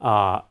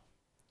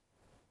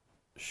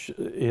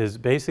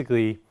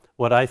basically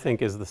what I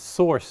think is the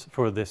source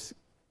for this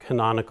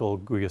canonical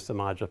Guhya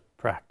Samaja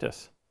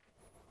practice.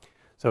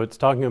 So it's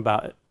talking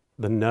about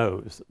the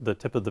nose, the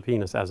tip of the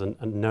penis as a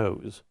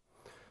nose,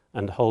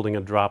 and holding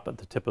a drop at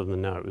the tip of the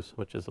nose,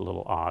 which is a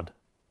little odd.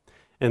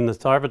 In the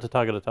Sarva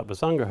Tathagata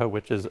Tapasangraha,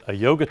 which is a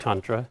yoga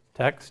tantra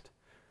text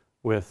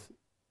with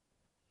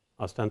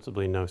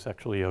ostensibly no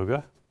sexual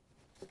yoga,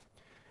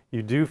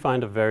 you do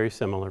find a very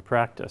similar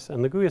practice.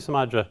 And the Guhya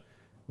Samaja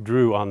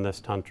drew on this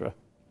tantra,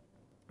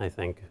 I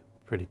think,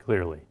 pretty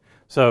clearly.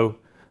 So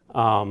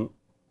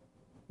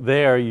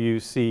there you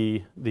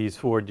see these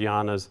 4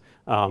 dhyanas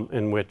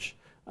in which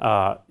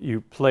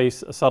you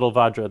place a subtle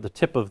vajra at the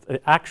tip of the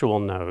actual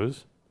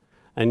nose,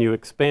 and you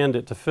expand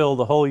it to fill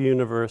the whole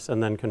universe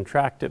and then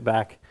contract it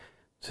back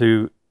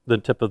to the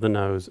tip of the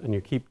nose, and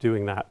you keep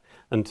doing that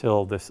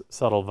until this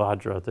subtle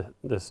vajra,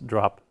 this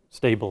drop,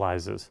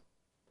 stabilizes,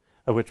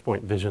 at which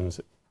point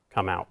visions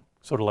come out,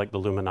 sort of like the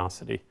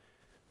luminosity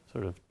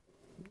sort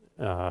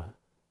of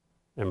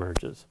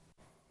emerges.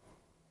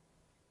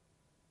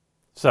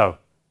 So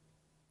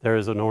there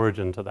is an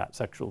origin to that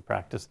sexual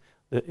practice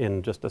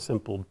in just a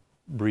simple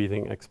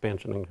breathing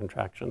expansion and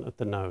contraction at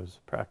the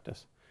nose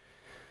practice.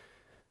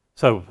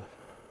 So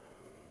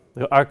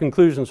our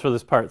conclusions for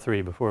this part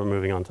 3 before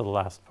moving on to the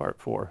last part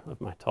 4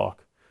 of my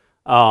talk.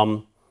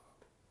 The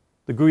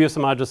Guhya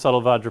Samaja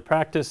subtle vajra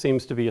practice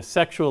seems to be a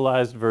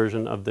sexualized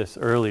version of this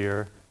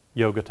earlier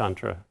yoga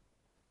tantra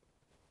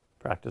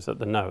practice at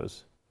the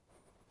nose.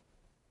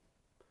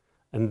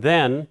 And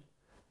then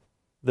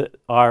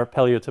our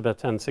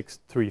Paleo-Tibetan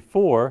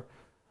 634,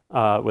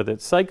 with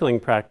its cycling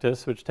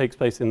practice, which takes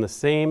place in the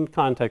same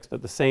context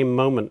at the same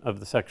moment of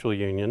the sexual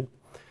union,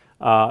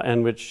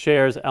 and which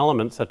shares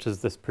elements such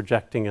as this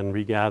projecting and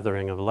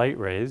regathering of light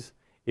rays,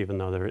 even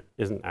though there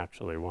isn't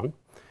actually one,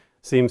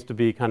 seems to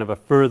be kind of a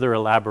further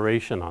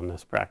elaboration on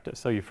this practice.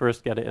 So you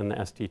first get it in the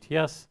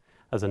STTS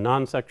as a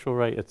non-sexual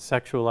rite, it's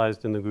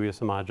sexualized in the Guhya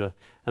Samaja,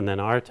 and then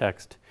our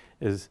text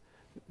is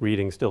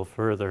reading still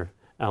further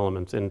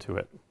elements into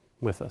it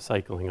with a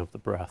cycling of the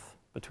breath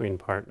between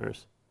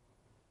partners.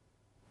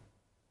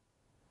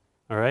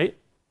 All right?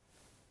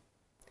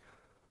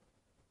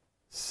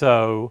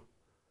 So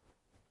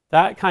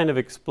that kind of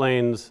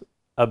explains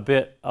a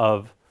bit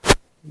of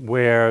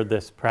where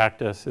this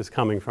practice is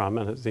coming from,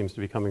 and it seems to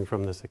be coming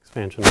from this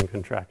expansion and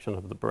contraction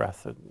of the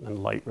breath and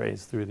light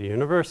rays through the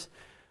universe.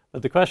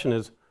 But the question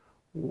is,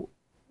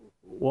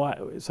 why?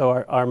 So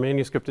our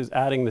manuscript is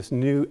adding this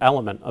new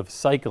element of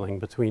cycling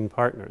between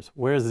partners.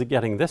 Where is it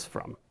getting this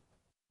from,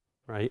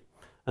 right?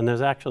 And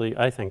there's actually,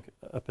 I think,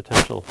 a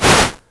potential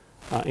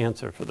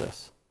answer for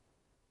this.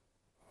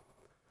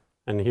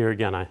 And here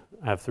again, I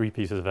have 3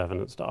 pieces of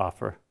evidence to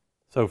offer.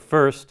 So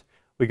first,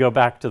 we go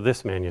back to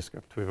this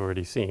manuscript we've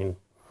already seen,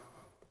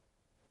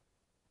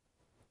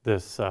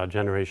 this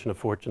generation of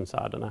fortune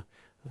sadhana,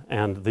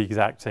 and the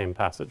exact same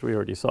passage we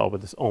already saw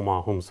with this Om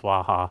Ahum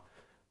Swaha,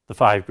 the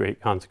 5 great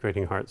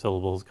consecrating heart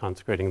syllables,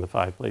 consecrating the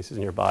 5 places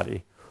in your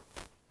body.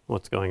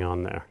 What's going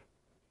on there?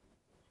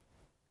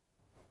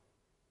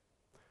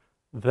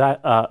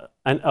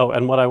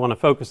 And what I want to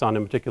focus on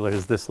in particular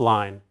is this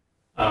line,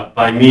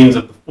 by means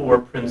of the 4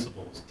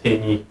 principles,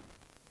 Tenyi,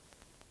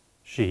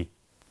 Shi,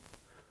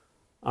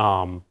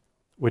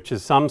 which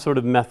is some sort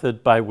of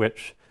method by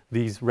which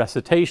these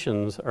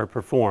recitations are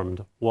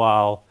performed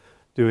while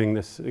doing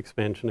this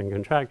expansion and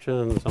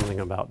contraction, something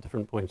about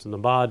different points in the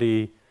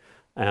body.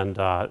 And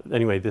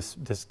anyway,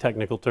 this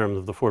technical term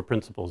of the four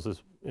principles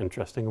is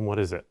interesting. And what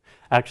is it?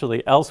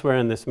 Actually, elsewhere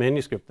in this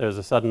manuscript, there's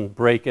a sudden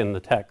break in the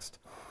text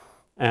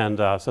and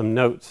some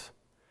notes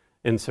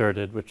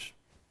inserted, which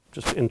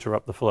just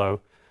interrupt the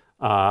flow.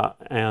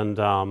 And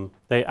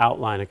they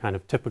outline a kind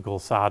of typical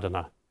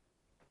sadhana.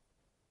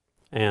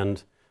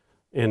 And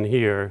in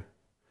here,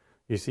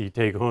 you see,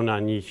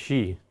 Tegona ni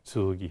shi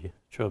tsugi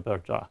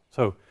choberja.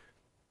 So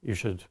you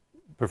should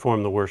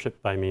perform the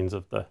worship by means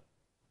of the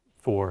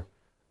four,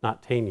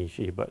 not te ni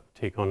shi, but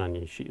Tegona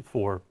ni shi,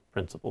 four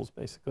principles,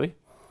 basically.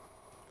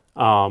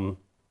 And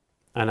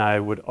I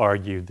would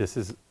argue this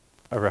is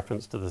a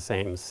reference to the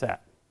same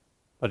set,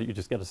 but you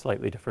just get a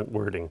slightly different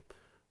wording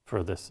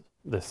for this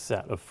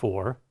set of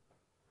four.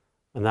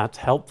 And that's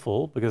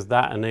helpful because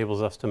that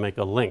enables us to make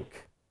a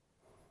link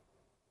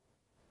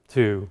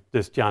to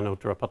this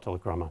Jnanottara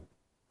Patalakrama,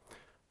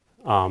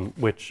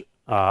 which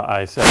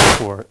I said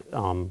before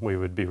we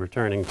would be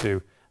returning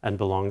to and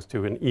belongs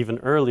to an even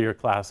earlier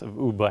class of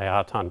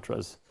Ubhaya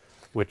Tantras,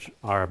 which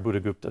our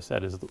Buddhagupta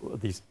said is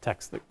these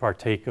texts that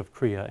partake of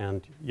Kriya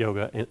and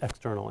Yoga,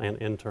 external and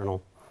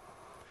internal.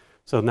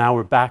 So now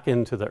we're back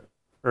into the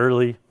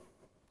early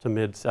to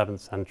mid 7th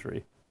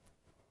century,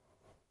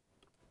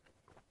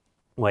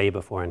 way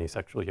before any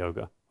sexual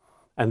yoga.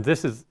 And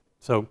this is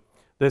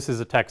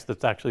a text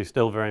that's actually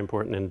still very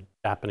important in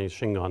Japanese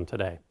Shingon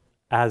today,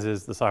 as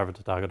is the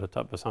Sarvatathagata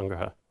Tattva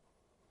Sangraha,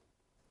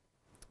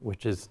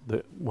 which is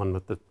the one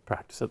with the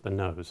practice at the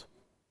nose.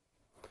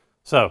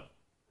 So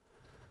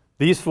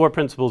these four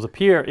principles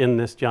appear in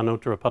this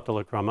Jnanottara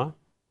Patalakrama,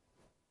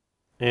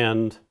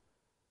 and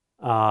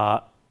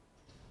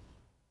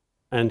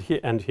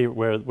here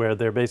where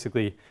they're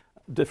basically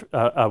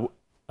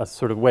a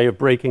sort of way of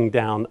breaking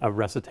down a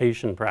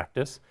recitation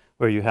practice,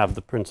 where you have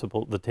the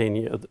principle, the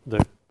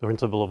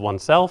principle of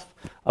oneself,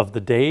 of the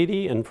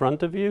deity in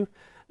front of you,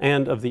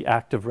 and of the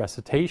act of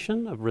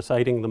recitation, of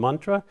reciting the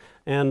mantra,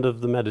 and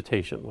of the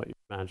meditation, what you're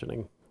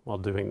imagining while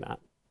doing that.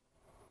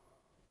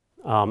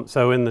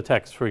 So in the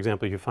text, for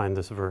example, you find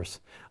this verse: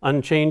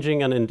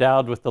 unchanging and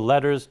endowed with the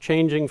letters,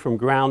 changing from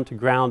ground to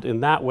ground, in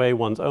that way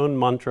one's own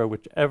mantra,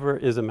 whichever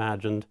is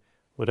imagined,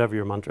 whatever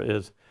your mantra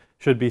is,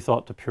 should be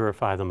thought to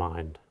purify the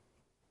mind.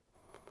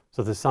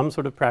 So there's some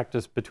sort of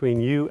practice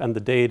between you and the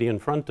deity in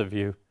front of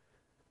you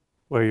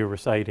where you're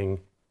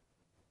reciting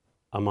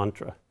a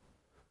mantra.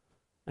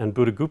 And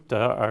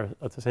Buddhagupta,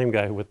 the same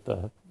guy with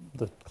the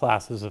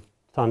classes of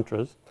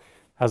tantras,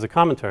 has a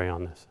commentary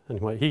on this. And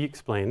what he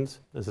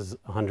explains, this is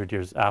 100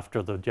 years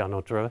after the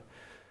Jnanottara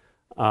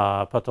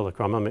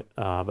Patalakrama,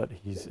 but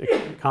he's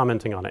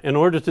commenting on it. In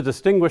order to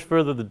distinguish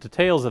further the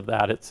details of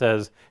that, it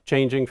says,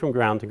 changing from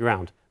ground to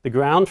ground. The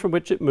ground from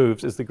which it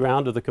moves is the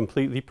ground of the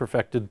completely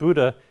perfected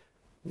Buddha,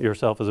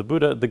 yourself as a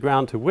Buddha. The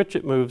ground to which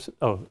it moves,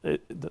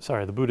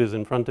 the Buddha is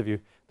in front of you.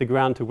 The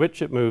ground to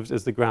which it moves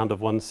is the ground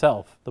of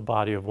oneself, the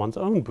body of one's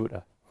own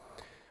Buddha.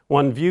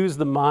 One views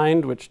the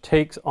mind which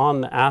takes on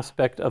the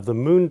aspect of the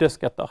moon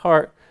disk at the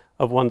heart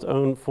of one's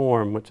own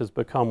form, which has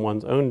become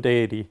one's own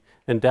deity,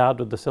 endowed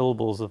with the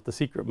syllables of the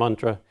secret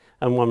mantra,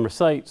 and one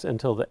recites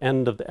until the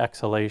end of the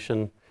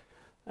exhalation.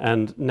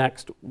 And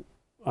next,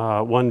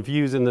 one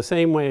views in the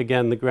same way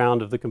again the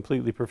ground of the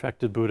completely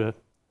perfected Buddha.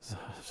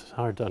 It's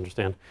hard to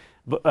understand.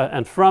 But,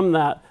 and from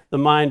that, the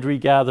mind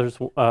regathers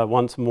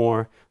once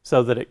more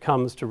so that it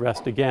comes to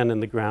rest again in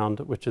the ground,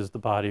 which is the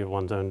body of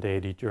one's own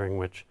deity, during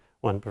which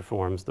one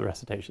performs the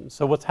recitation.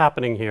 So what's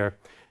happening here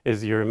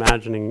is you're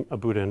imagining a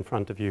Buddha in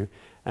front of you,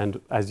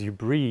 and as you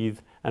breathe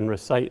and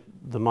recite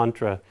the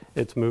mantra,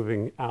 it's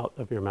moving out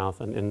of your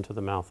mouth and into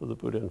the mouth of the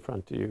Buddha in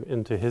front of you,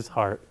 into his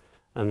heart,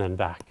 and then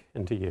back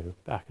into you,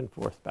 back and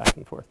forth, back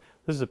and forth.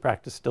 This is a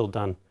practice still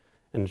done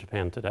in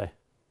Japan today.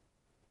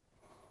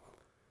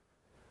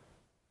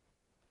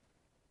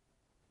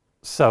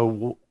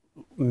 So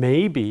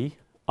maybe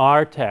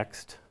our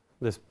text,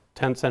 this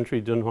 10th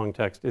century Dunhuang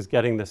text, is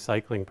getting this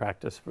cycling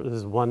practice. This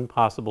is one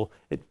possible.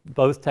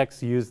 Both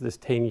texts use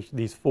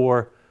these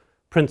four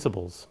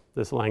principles,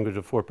 this language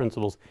of four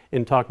principles,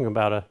 in talking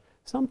about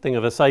something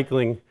of a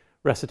cycling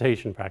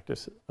recitation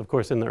practice. Of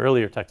course, in the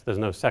earlier text, there's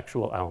no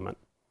sexual element.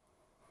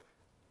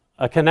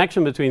 A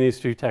connection between these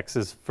two texts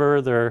is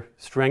further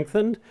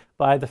strengthened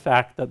by the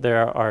fact that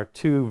there are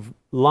two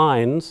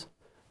lines,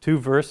 two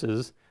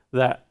verses,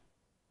 that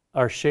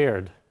are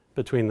shared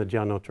between the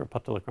Jnanottara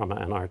Patalakrama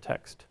and our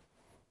text.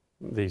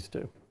 These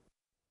two.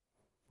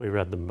 We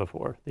read them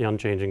before. The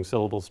unchanging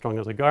syllables strung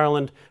as a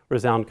garland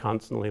resound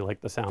constantly like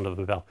the sound of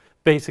a bell.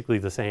 Basically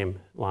the same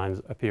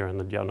lines appear in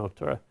the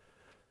Jnanottara.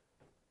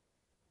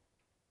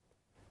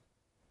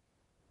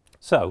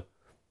 So,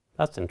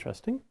 that's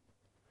interesting.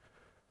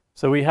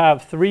 So we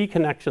have three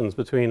connections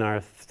between our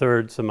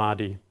third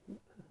samadhi. I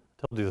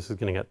told you this is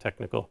going to get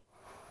technical.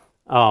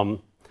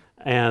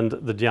 And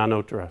the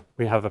Jnanottara.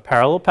 We have a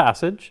parallel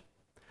passage.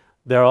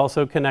 They're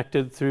also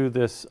connected through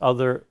this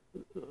other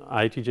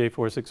ITJ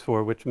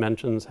 464, which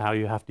mentions how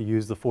you have to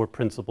use the four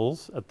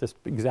principles at this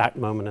exact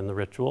moment in the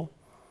ritual.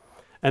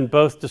 And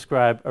both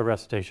describe a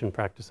recitation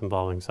practice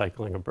involving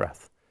cycling a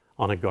breath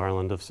on a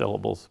garland of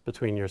syllables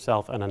between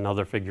yourself and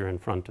another figure in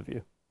front of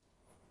you.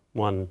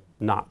 One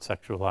not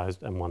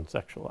sexualized and one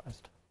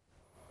sexualized.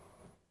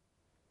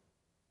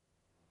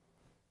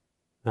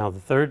 Now, the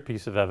third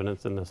piece of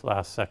evidence in this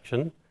last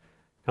section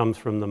comes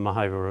from the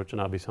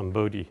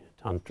Mahāvajrāyana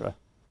Tantra,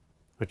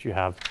 which you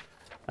have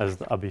as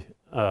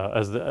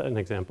an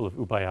example of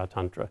Ubhaya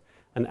Tantra.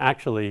 And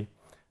actually,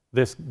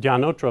 this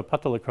Dhyanotara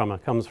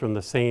Patalakrama comes from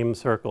the same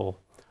circle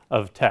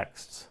of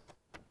texts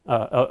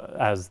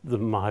as the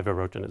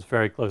Mahāvajrāyana. It's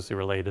very closely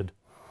related,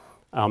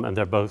 and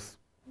they're both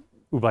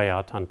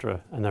Ubhaya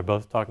Tantra, and they're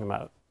both talking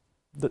about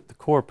the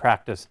core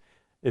practice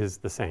is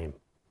the same.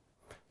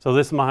 So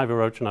this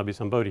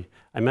Mahāvajrāyana,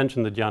 I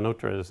mentioned the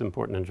Dhyanotara is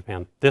important in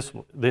Japan. This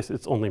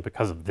it's only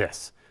because of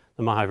this.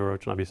 The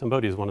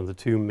Mahāvajrāyana is one of the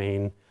two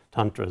main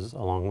tantras,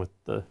 along with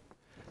the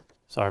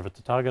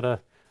Sarvatathagata,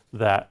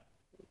 that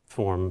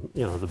form,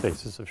 the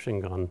basis of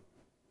Shingon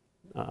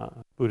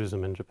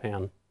Buddhism in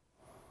Japan.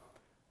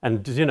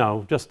 And,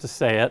 just to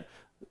say it,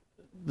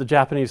 the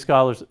Japanese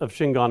scholars of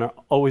Shingon are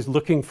always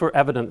looking for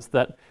evidence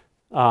that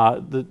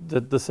the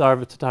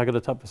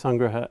Sarvatathagata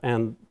Tapasangraha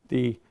and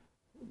the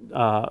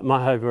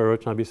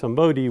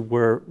Mahāvajrāyana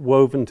were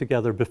woven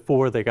together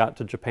before they got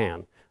to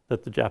Japan,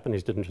 that the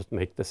Japanese didn't just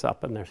make this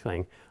up, and they're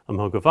saying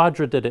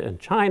Amoghavajra did it in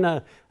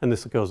China, and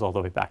this goes all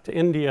the way back to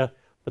India,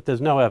 but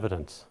there's no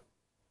evidence.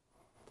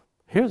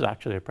 Here's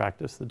actually a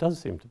practice that does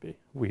seem to be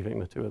weaving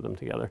the two of them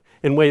together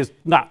in ways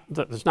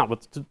that's not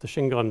what the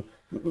Shingon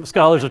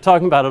scholars are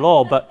talking about at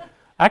all, but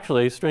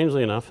actually,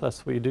 strangely enough,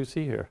 that's what you do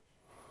see here.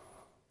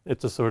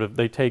 It's a sort of,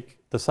 they take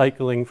the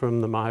cycling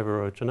from the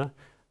Mahāvajrāyana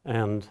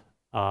and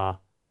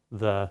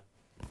the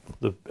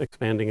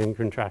expanding and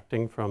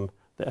contracting from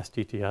the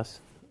STTS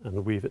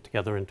and weave it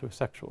together into a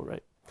sexual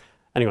rite.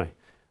 Anyway,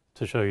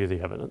 to show you the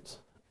evidence.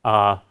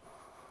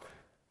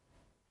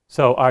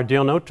 So our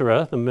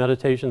Dhyanotara, the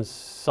meditation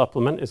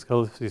supplement, is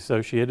closely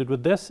associated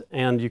with this,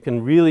 and you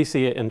can really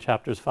see it in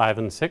chapters 5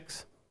 and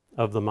 6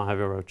 of the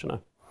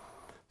Mahāvajrāyana.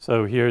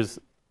 So here's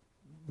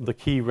the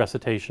key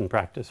recitation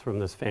practice from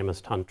this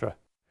famous tantra.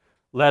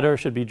 Letter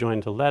should be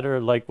joined to letter,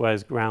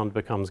 likewise ground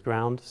becomes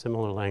ground,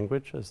 similar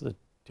language as the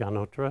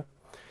Dhyanotara.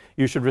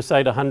 You should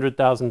recite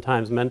 100,000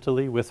 times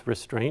mentally with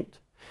restraint.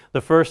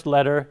 The first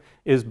letter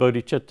is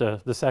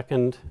bodhicitta, the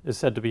second is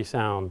said to be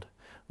sound.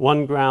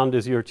 One ground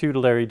is your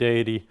tutelary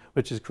deity,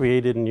 which is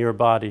created in your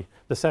body.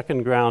 The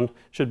second ground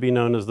should be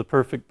known as the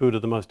perfect Buddha,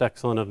 the most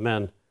excellent of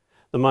men.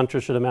 The mantra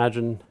should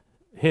imagine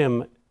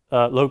him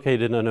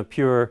located in a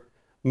pure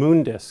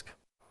moon disk.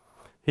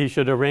 He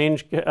should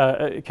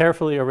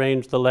carefully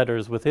arrange the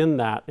letters within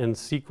that in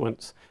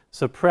sequence,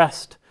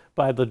 suppressed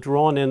by the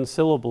drawn-in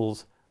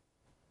syllables.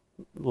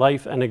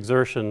 Life and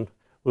exertion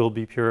will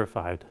be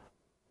purified.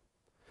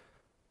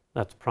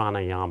 That's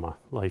pranayama,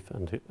 life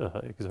and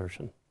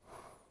exertion.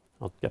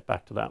 I'll get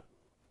back to that.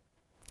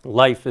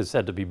 Life is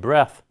said to be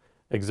breath.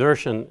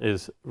 Exertion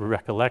is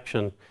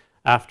recollection.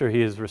 After he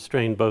has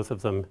restrained both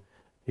of them,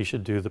 he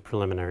should do the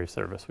preliminary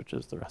service, which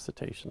is the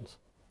recitations.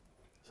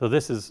 So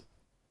this is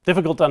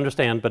difficult to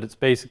understand, but it's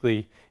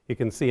basically, you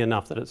can see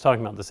enough that it's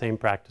talking about the same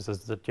practice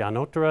as the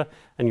Dhyanotara,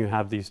 and you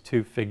have these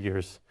two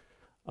figures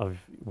of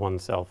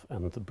oneself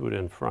and the Buddha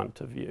in front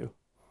of you.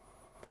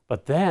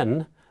 But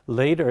then,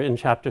 later in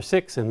chapter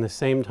 6, in the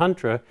same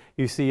tantra,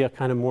 you see a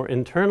kind of more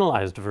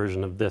internalized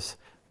version of this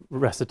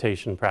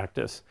recitation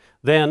practice.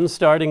 Then,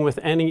 starting with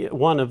any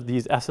one of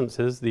these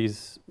essences,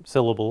 these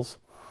syllables,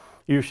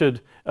 you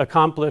should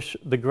accomplish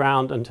the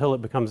ground until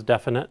it becomes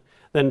definite.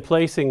 Then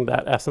placing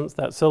that essence,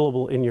 that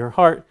syllable in your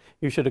heart,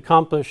 you should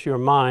accomplish your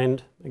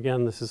mind.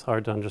 Again, this is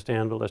hard to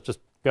understand, but let's just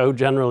go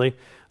generally,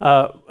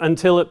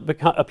 until it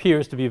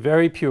appears to be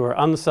very pure,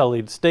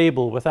 unsullied,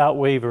 stable, without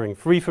wavering,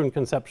 free from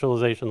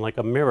conceptualization like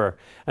a mirror,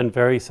 and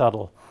very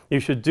subtle. You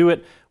should do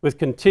it with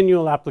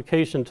continual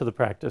application to the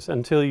practice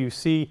until you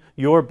see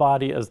your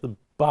body as the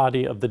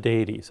body of the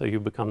deity, so you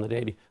become the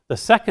deity. The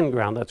second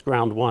ground, that's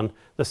ground 1,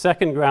 the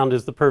second ground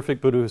is the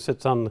perfect Buddha who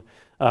sits on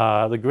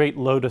the great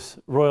lotus,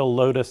 royal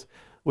lotus,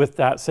 with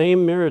that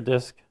same mirror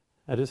disk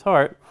at his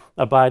heart,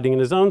 abiding in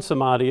his own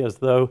samadhi as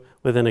though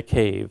within a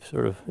cave,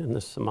 sort of in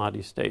this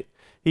samadhi state.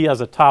 He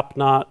has a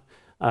top-knot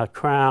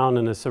crown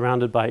and is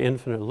surrounded by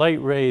infinite light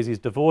rays. He's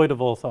devoid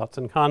of all thoughts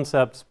and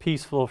concepts,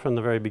 peaceful from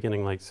the very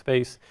beginning like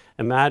space.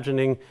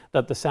 Imagining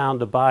that the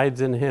sound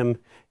abides in him,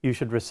 you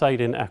should recite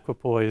in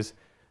equipoise,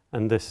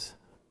 and this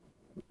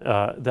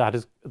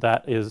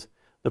that is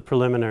the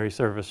preliminary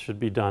service should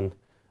be done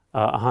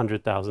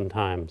 100,000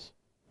 times.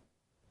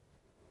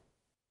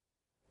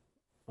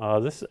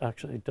 This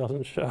actually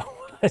doesn't show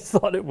what I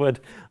thought it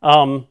would.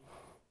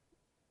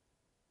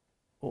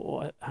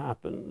 What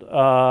happened?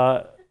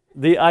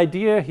 The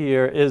idea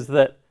here is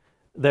that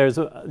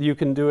you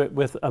can do it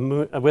with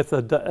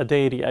a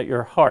deity at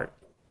your heart.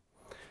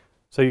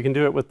 So you can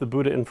do it with the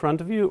Buddha in front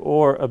of you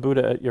or a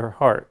Buddha at your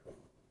heart.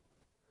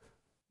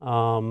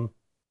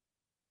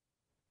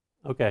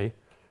 Okay.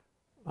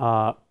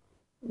 I'm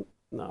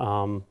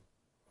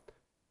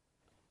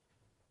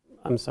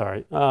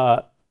sorry.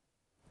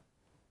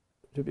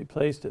 to be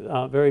placed,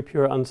 very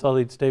pure,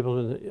 unsullied,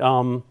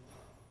 stable.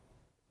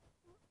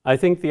 I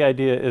think the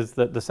idea is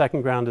that the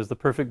second ground is the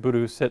perfect Buddha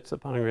who sits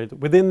upon a great,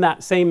 within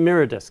that same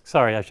mirror disk.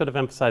 Sorry, I should have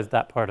emphasized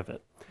that part of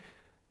it.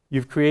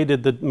 You've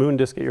created the moon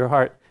disk at your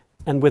heart,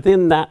 and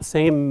within that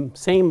same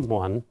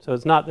one, so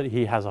it's not that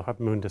he has a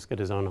moon disk at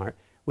his own heart,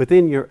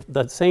 within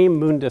the same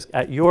moon disk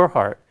at your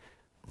heart,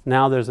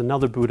 now there's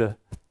another Buddha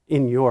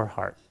in your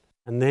heart.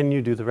 And then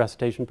you do the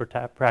recitation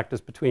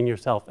practice between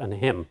yourself and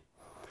him.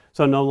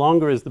 So no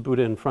longer is the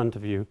Buddha in front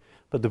of you,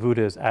 but the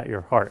Buddha is at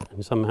your heart,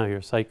 and somehow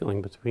you're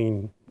cycling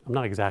between. I'm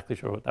not exactly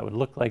sure what that would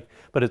look like,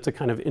 but it's a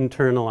kind of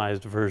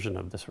internalized version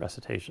of this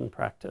recitation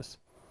practice.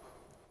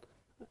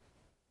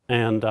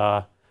 And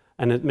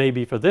it may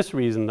be for this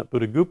reason that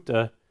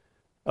Buddhagupta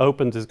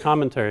opens his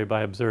commentary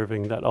by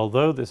observing that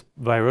although this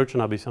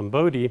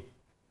Vairochanaabhisambodhi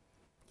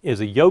is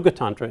a yoga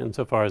tantra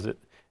insofar as it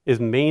is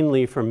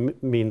mainly for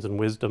means and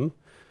wisdom,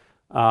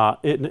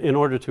 in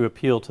order to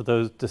appeal to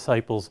those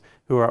disciples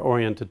who are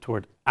oriented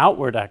toward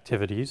outward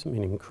activities,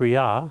 meaning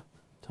kriya,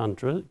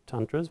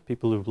 tantras,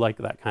 people who like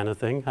that kind of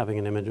thing, having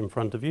an image in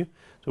front of you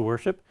to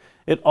worship.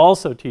 It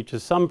also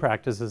teaches some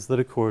practices that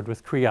accord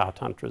with kriya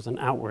tantras, an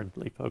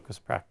outwardly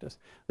focused practice.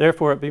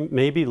 Therefore, it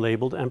may be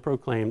labeled and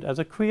proclaimed as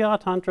a kriya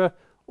tantra,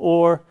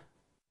 or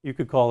you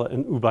could call it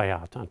an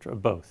ubaya tantra,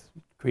 both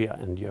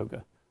kriya and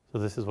yoga. So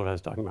this is what I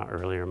was talking about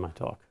earlier in my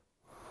talk.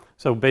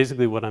 So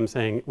basically what I'm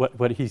saying,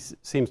 what he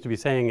seems to be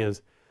saying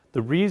is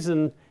the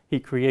reason he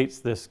creates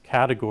this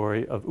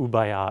category of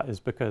ubaya is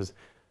because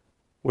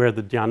where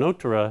the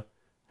Dhyanottara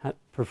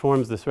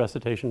performs this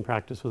recitation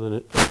practice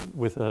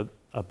with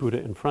a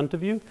Buddha in front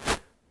of you,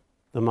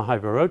 the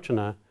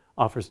Mahavairocana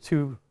offers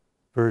two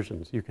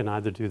versions. You can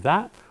either do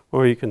that,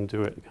 or you can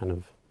do it kind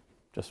of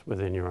just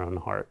within your own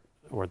heart,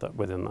 or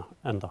within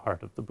the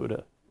heart of the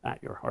Buddha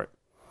at your heart.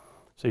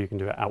 So you can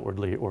do it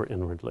outwardly or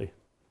inwardly.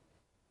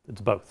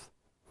 It's both.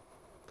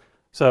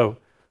 So,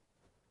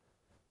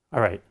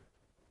 all right,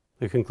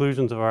 the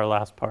conclusions of our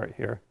last part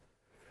here.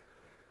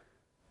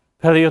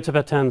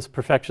 Paleo-Tibetan's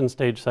perfection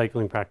stage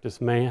cycling practice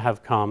may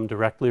have come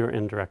directly or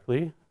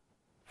indirectly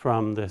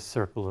from this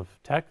circle of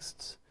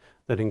texts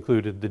that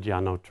included the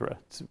Dhyanottara,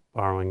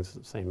 borrowing the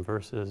same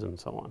verses and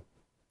so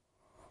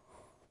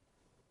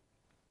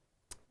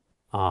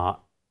on.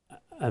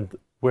 And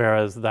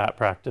whereas that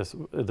practice,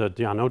 the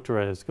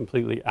Dhyanottara, is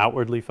completely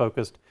outwardly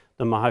focused,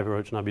 the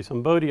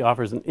Mahavairocana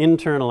offers an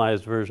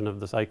internalized version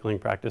of the cycling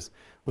practice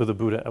with the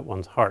Buddha at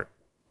one's heart.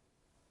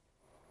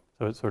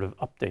 So it sort of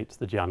updates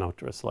the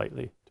Dhyanottara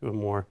slightly to a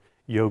more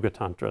yoga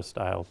tantra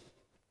style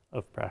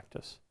of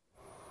practice.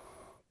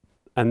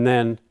 And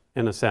then,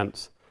 in a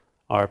sense,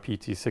 our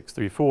PT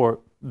 634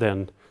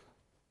 then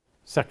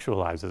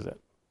sexualizes it.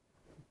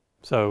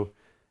 So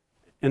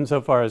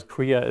insofar as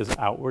kriya is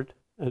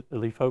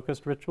outwardly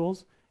focused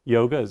rituals,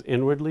 yoga is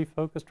inwardly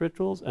focused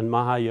rituals, and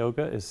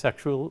Mahayoga is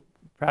sexual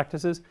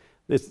practices.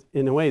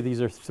 In a way, these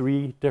are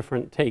three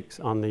different takes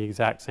on the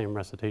exact same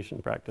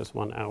recitation practice,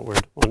 one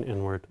outward, one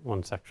inward,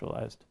 one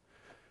sexualized.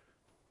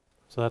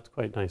 So that's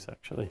quite nice,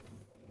 actually.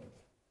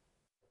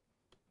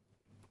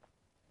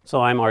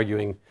 So I'm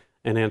arguing,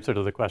 in answer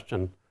to the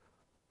question,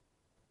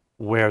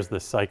 where's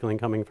this cycling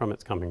coming from?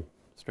 It's coming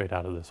straight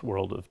out of this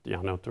world of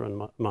Dhyanottara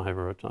and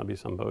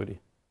Mahavairocana.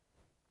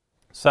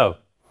 So,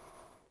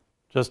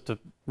 just to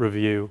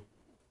review,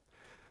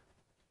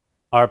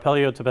 our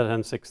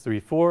Paleo-Tibetan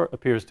 634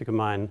 appears to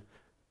combine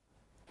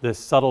this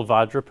subtle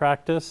Vajra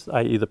practice,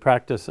 i.e. the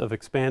practice of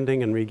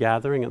expanding and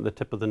regathering at the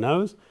tip of the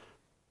nose.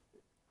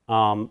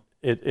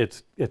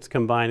 It's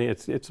combining,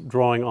 it's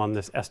drawing on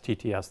this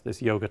STTS, this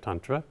Yoga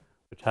Tantra,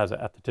 which has it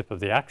at the tip of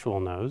the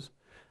actual nose.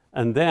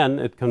 And then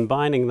it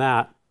combining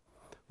that,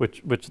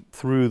 which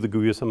through the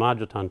Guhya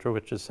Samaja Tantra,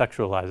 which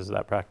sexualizes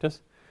that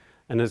practice,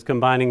 and is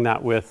combining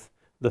that with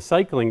the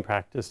cycling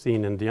practice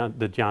seen in the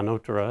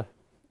Dhyanottara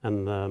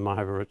and the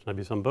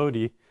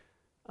Mahavairocana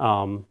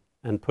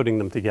and putting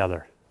them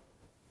together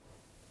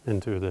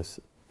into this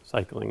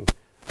cycling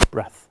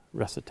breath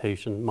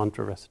recitation,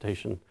 mantra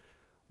recitation,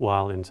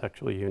 while in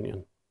sexual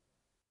union.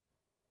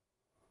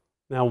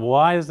 Now,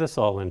 why is this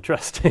all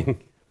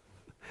interesting?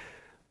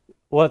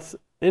 What's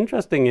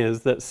interesting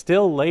is that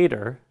still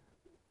later,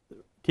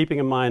 keeping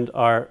in mind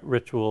our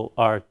ritual,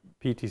 our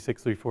PT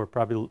 634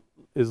 probably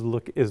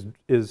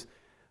is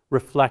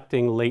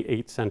reflecting late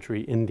 8th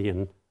century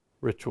Indian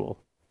ritual.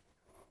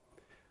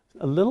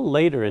 A little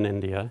later in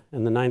India,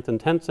 in the 9th and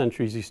 10th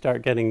centuries, you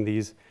start getting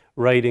these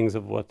writings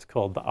of what's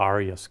called the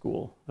Arya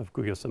school of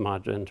Guhya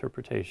Samaja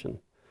interpretation.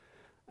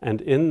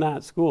 And in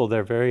that school,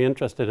 they're very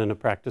interested in a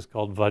practice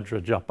called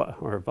Vajra Japa,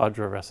 or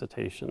Vajra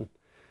recitation.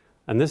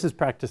 And this is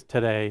practiced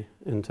today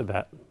in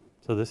Tibet.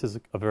 So this is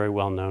a very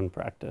well-known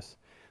practice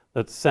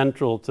that's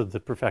central to the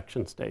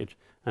perfection stage.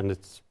 And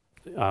it's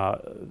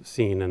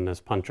seen in this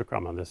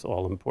Panchakrama, this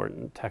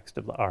all-important text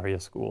of the Arya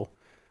school,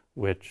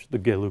 which the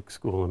Geluk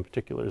school in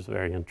particular is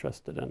very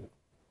interested in,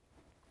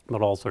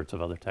 but all sorts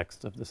of other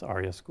texts of this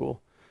Arya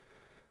school.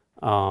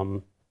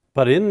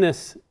 But in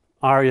this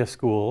Arya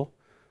school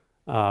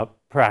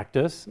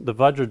practice, the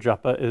Vajra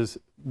Japa is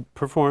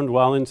performed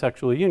while in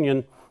sexual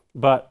union,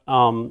 but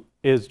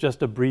is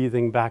just a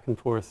breathing back and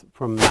forth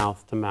from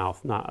mouth to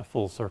mouth, not a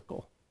full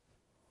circle.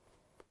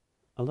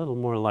 A little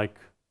more like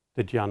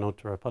the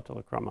Jnanottara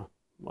Patalakrama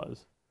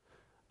was.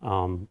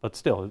 But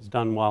still, it's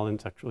done while in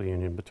sexual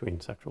union between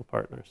sexual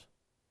partners.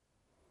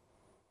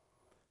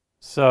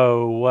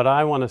 So what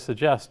I want to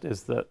suggest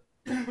is that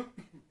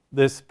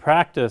this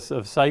practice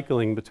of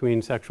cycling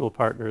between sexual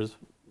partners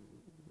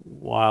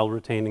while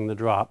retaining the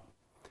drop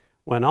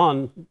went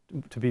on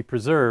to be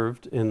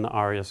preserved in the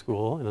Arya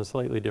school in a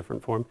slightly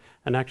different form.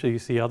 And actually you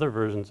see other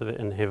versions of it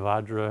in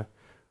Hevajra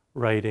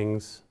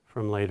writings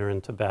from later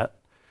in Tibet.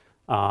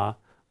 But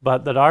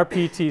that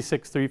RPT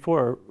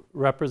 634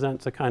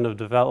 represents a kind of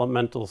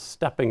developmental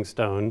stepping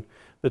stone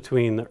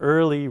between the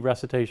early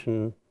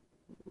recitation,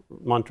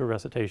 mantra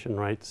recitation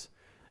rites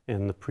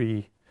in the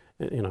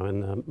in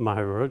the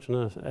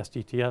Mahavajrana,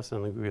 SDTS,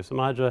 and the Guhya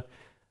Samaja,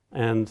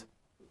 and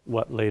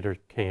what later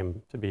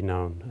came to be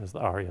known as the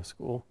Arya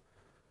school.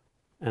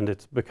 And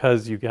it's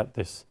because you get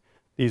these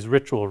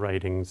ritual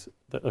writings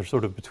that are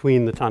sort of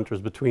between the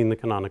tantras, between the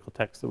canonical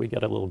texts, that we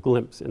get a little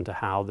glimpse into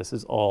how this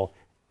is all,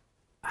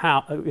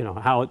 how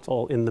it's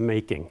all in the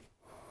making,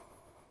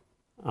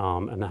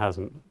 and it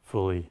hasn't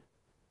fully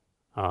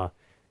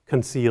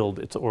concealed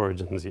its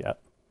origins yet.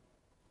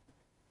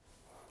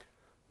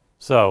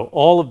 So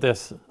all of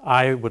this,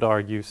 I would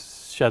argue,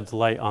 sheds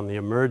light on the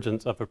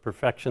emergence of a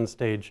perfection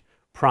stage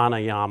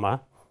pranayama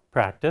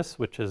practice,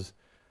 which is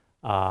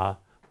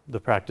the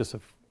practice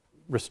of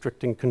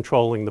restricting,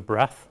 controlling the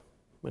breath,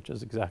 which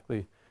is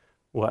exactly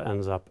what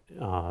ends up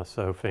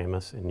so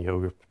famous in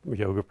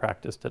yoga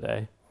practice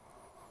today.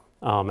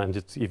 And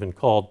it's even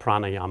called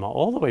pranayama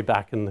all the way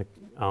back in the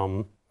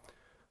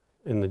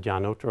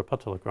Jnanottara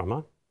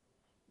Patalakrama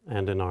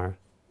and in our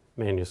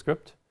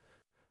manuscript.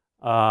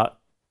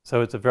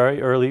 So it's a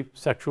very early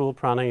sexual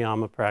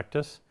pranayama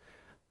practice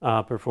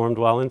performed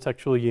while in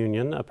sexual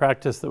union, a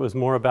practice that was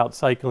more about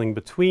cycling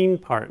between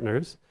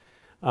partners,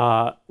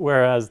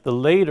 whereas the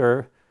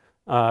later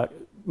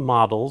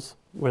models,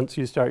 once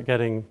you start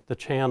getting the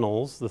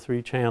channels, the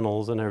 3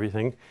 channels and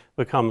everything,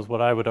 becomes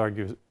what I would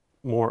argue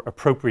more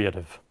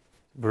appropriative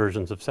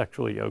versions of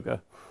sexual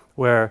yoga,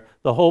 where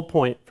the whole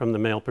point from the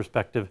male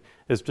perspective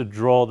is to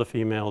draw the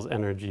female's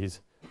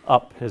energies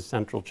up his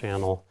central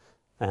channel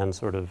and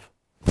sort of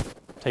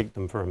take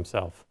them for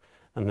himself.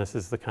 And this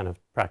is the kind of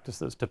practice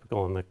that's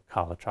typical in the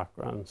Kala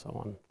chakra and so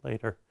on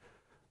later,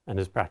 and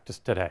is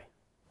practiced today.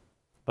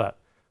 But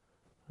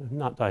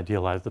not to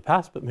idealize the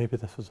past, but maybe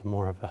this was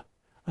more of a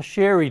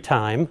sherry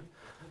time.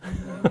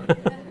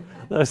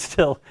 Though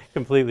still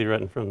completely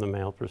written from the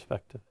male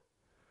perspective.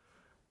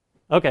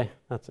 Okay,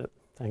 that's it.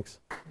 Thanks.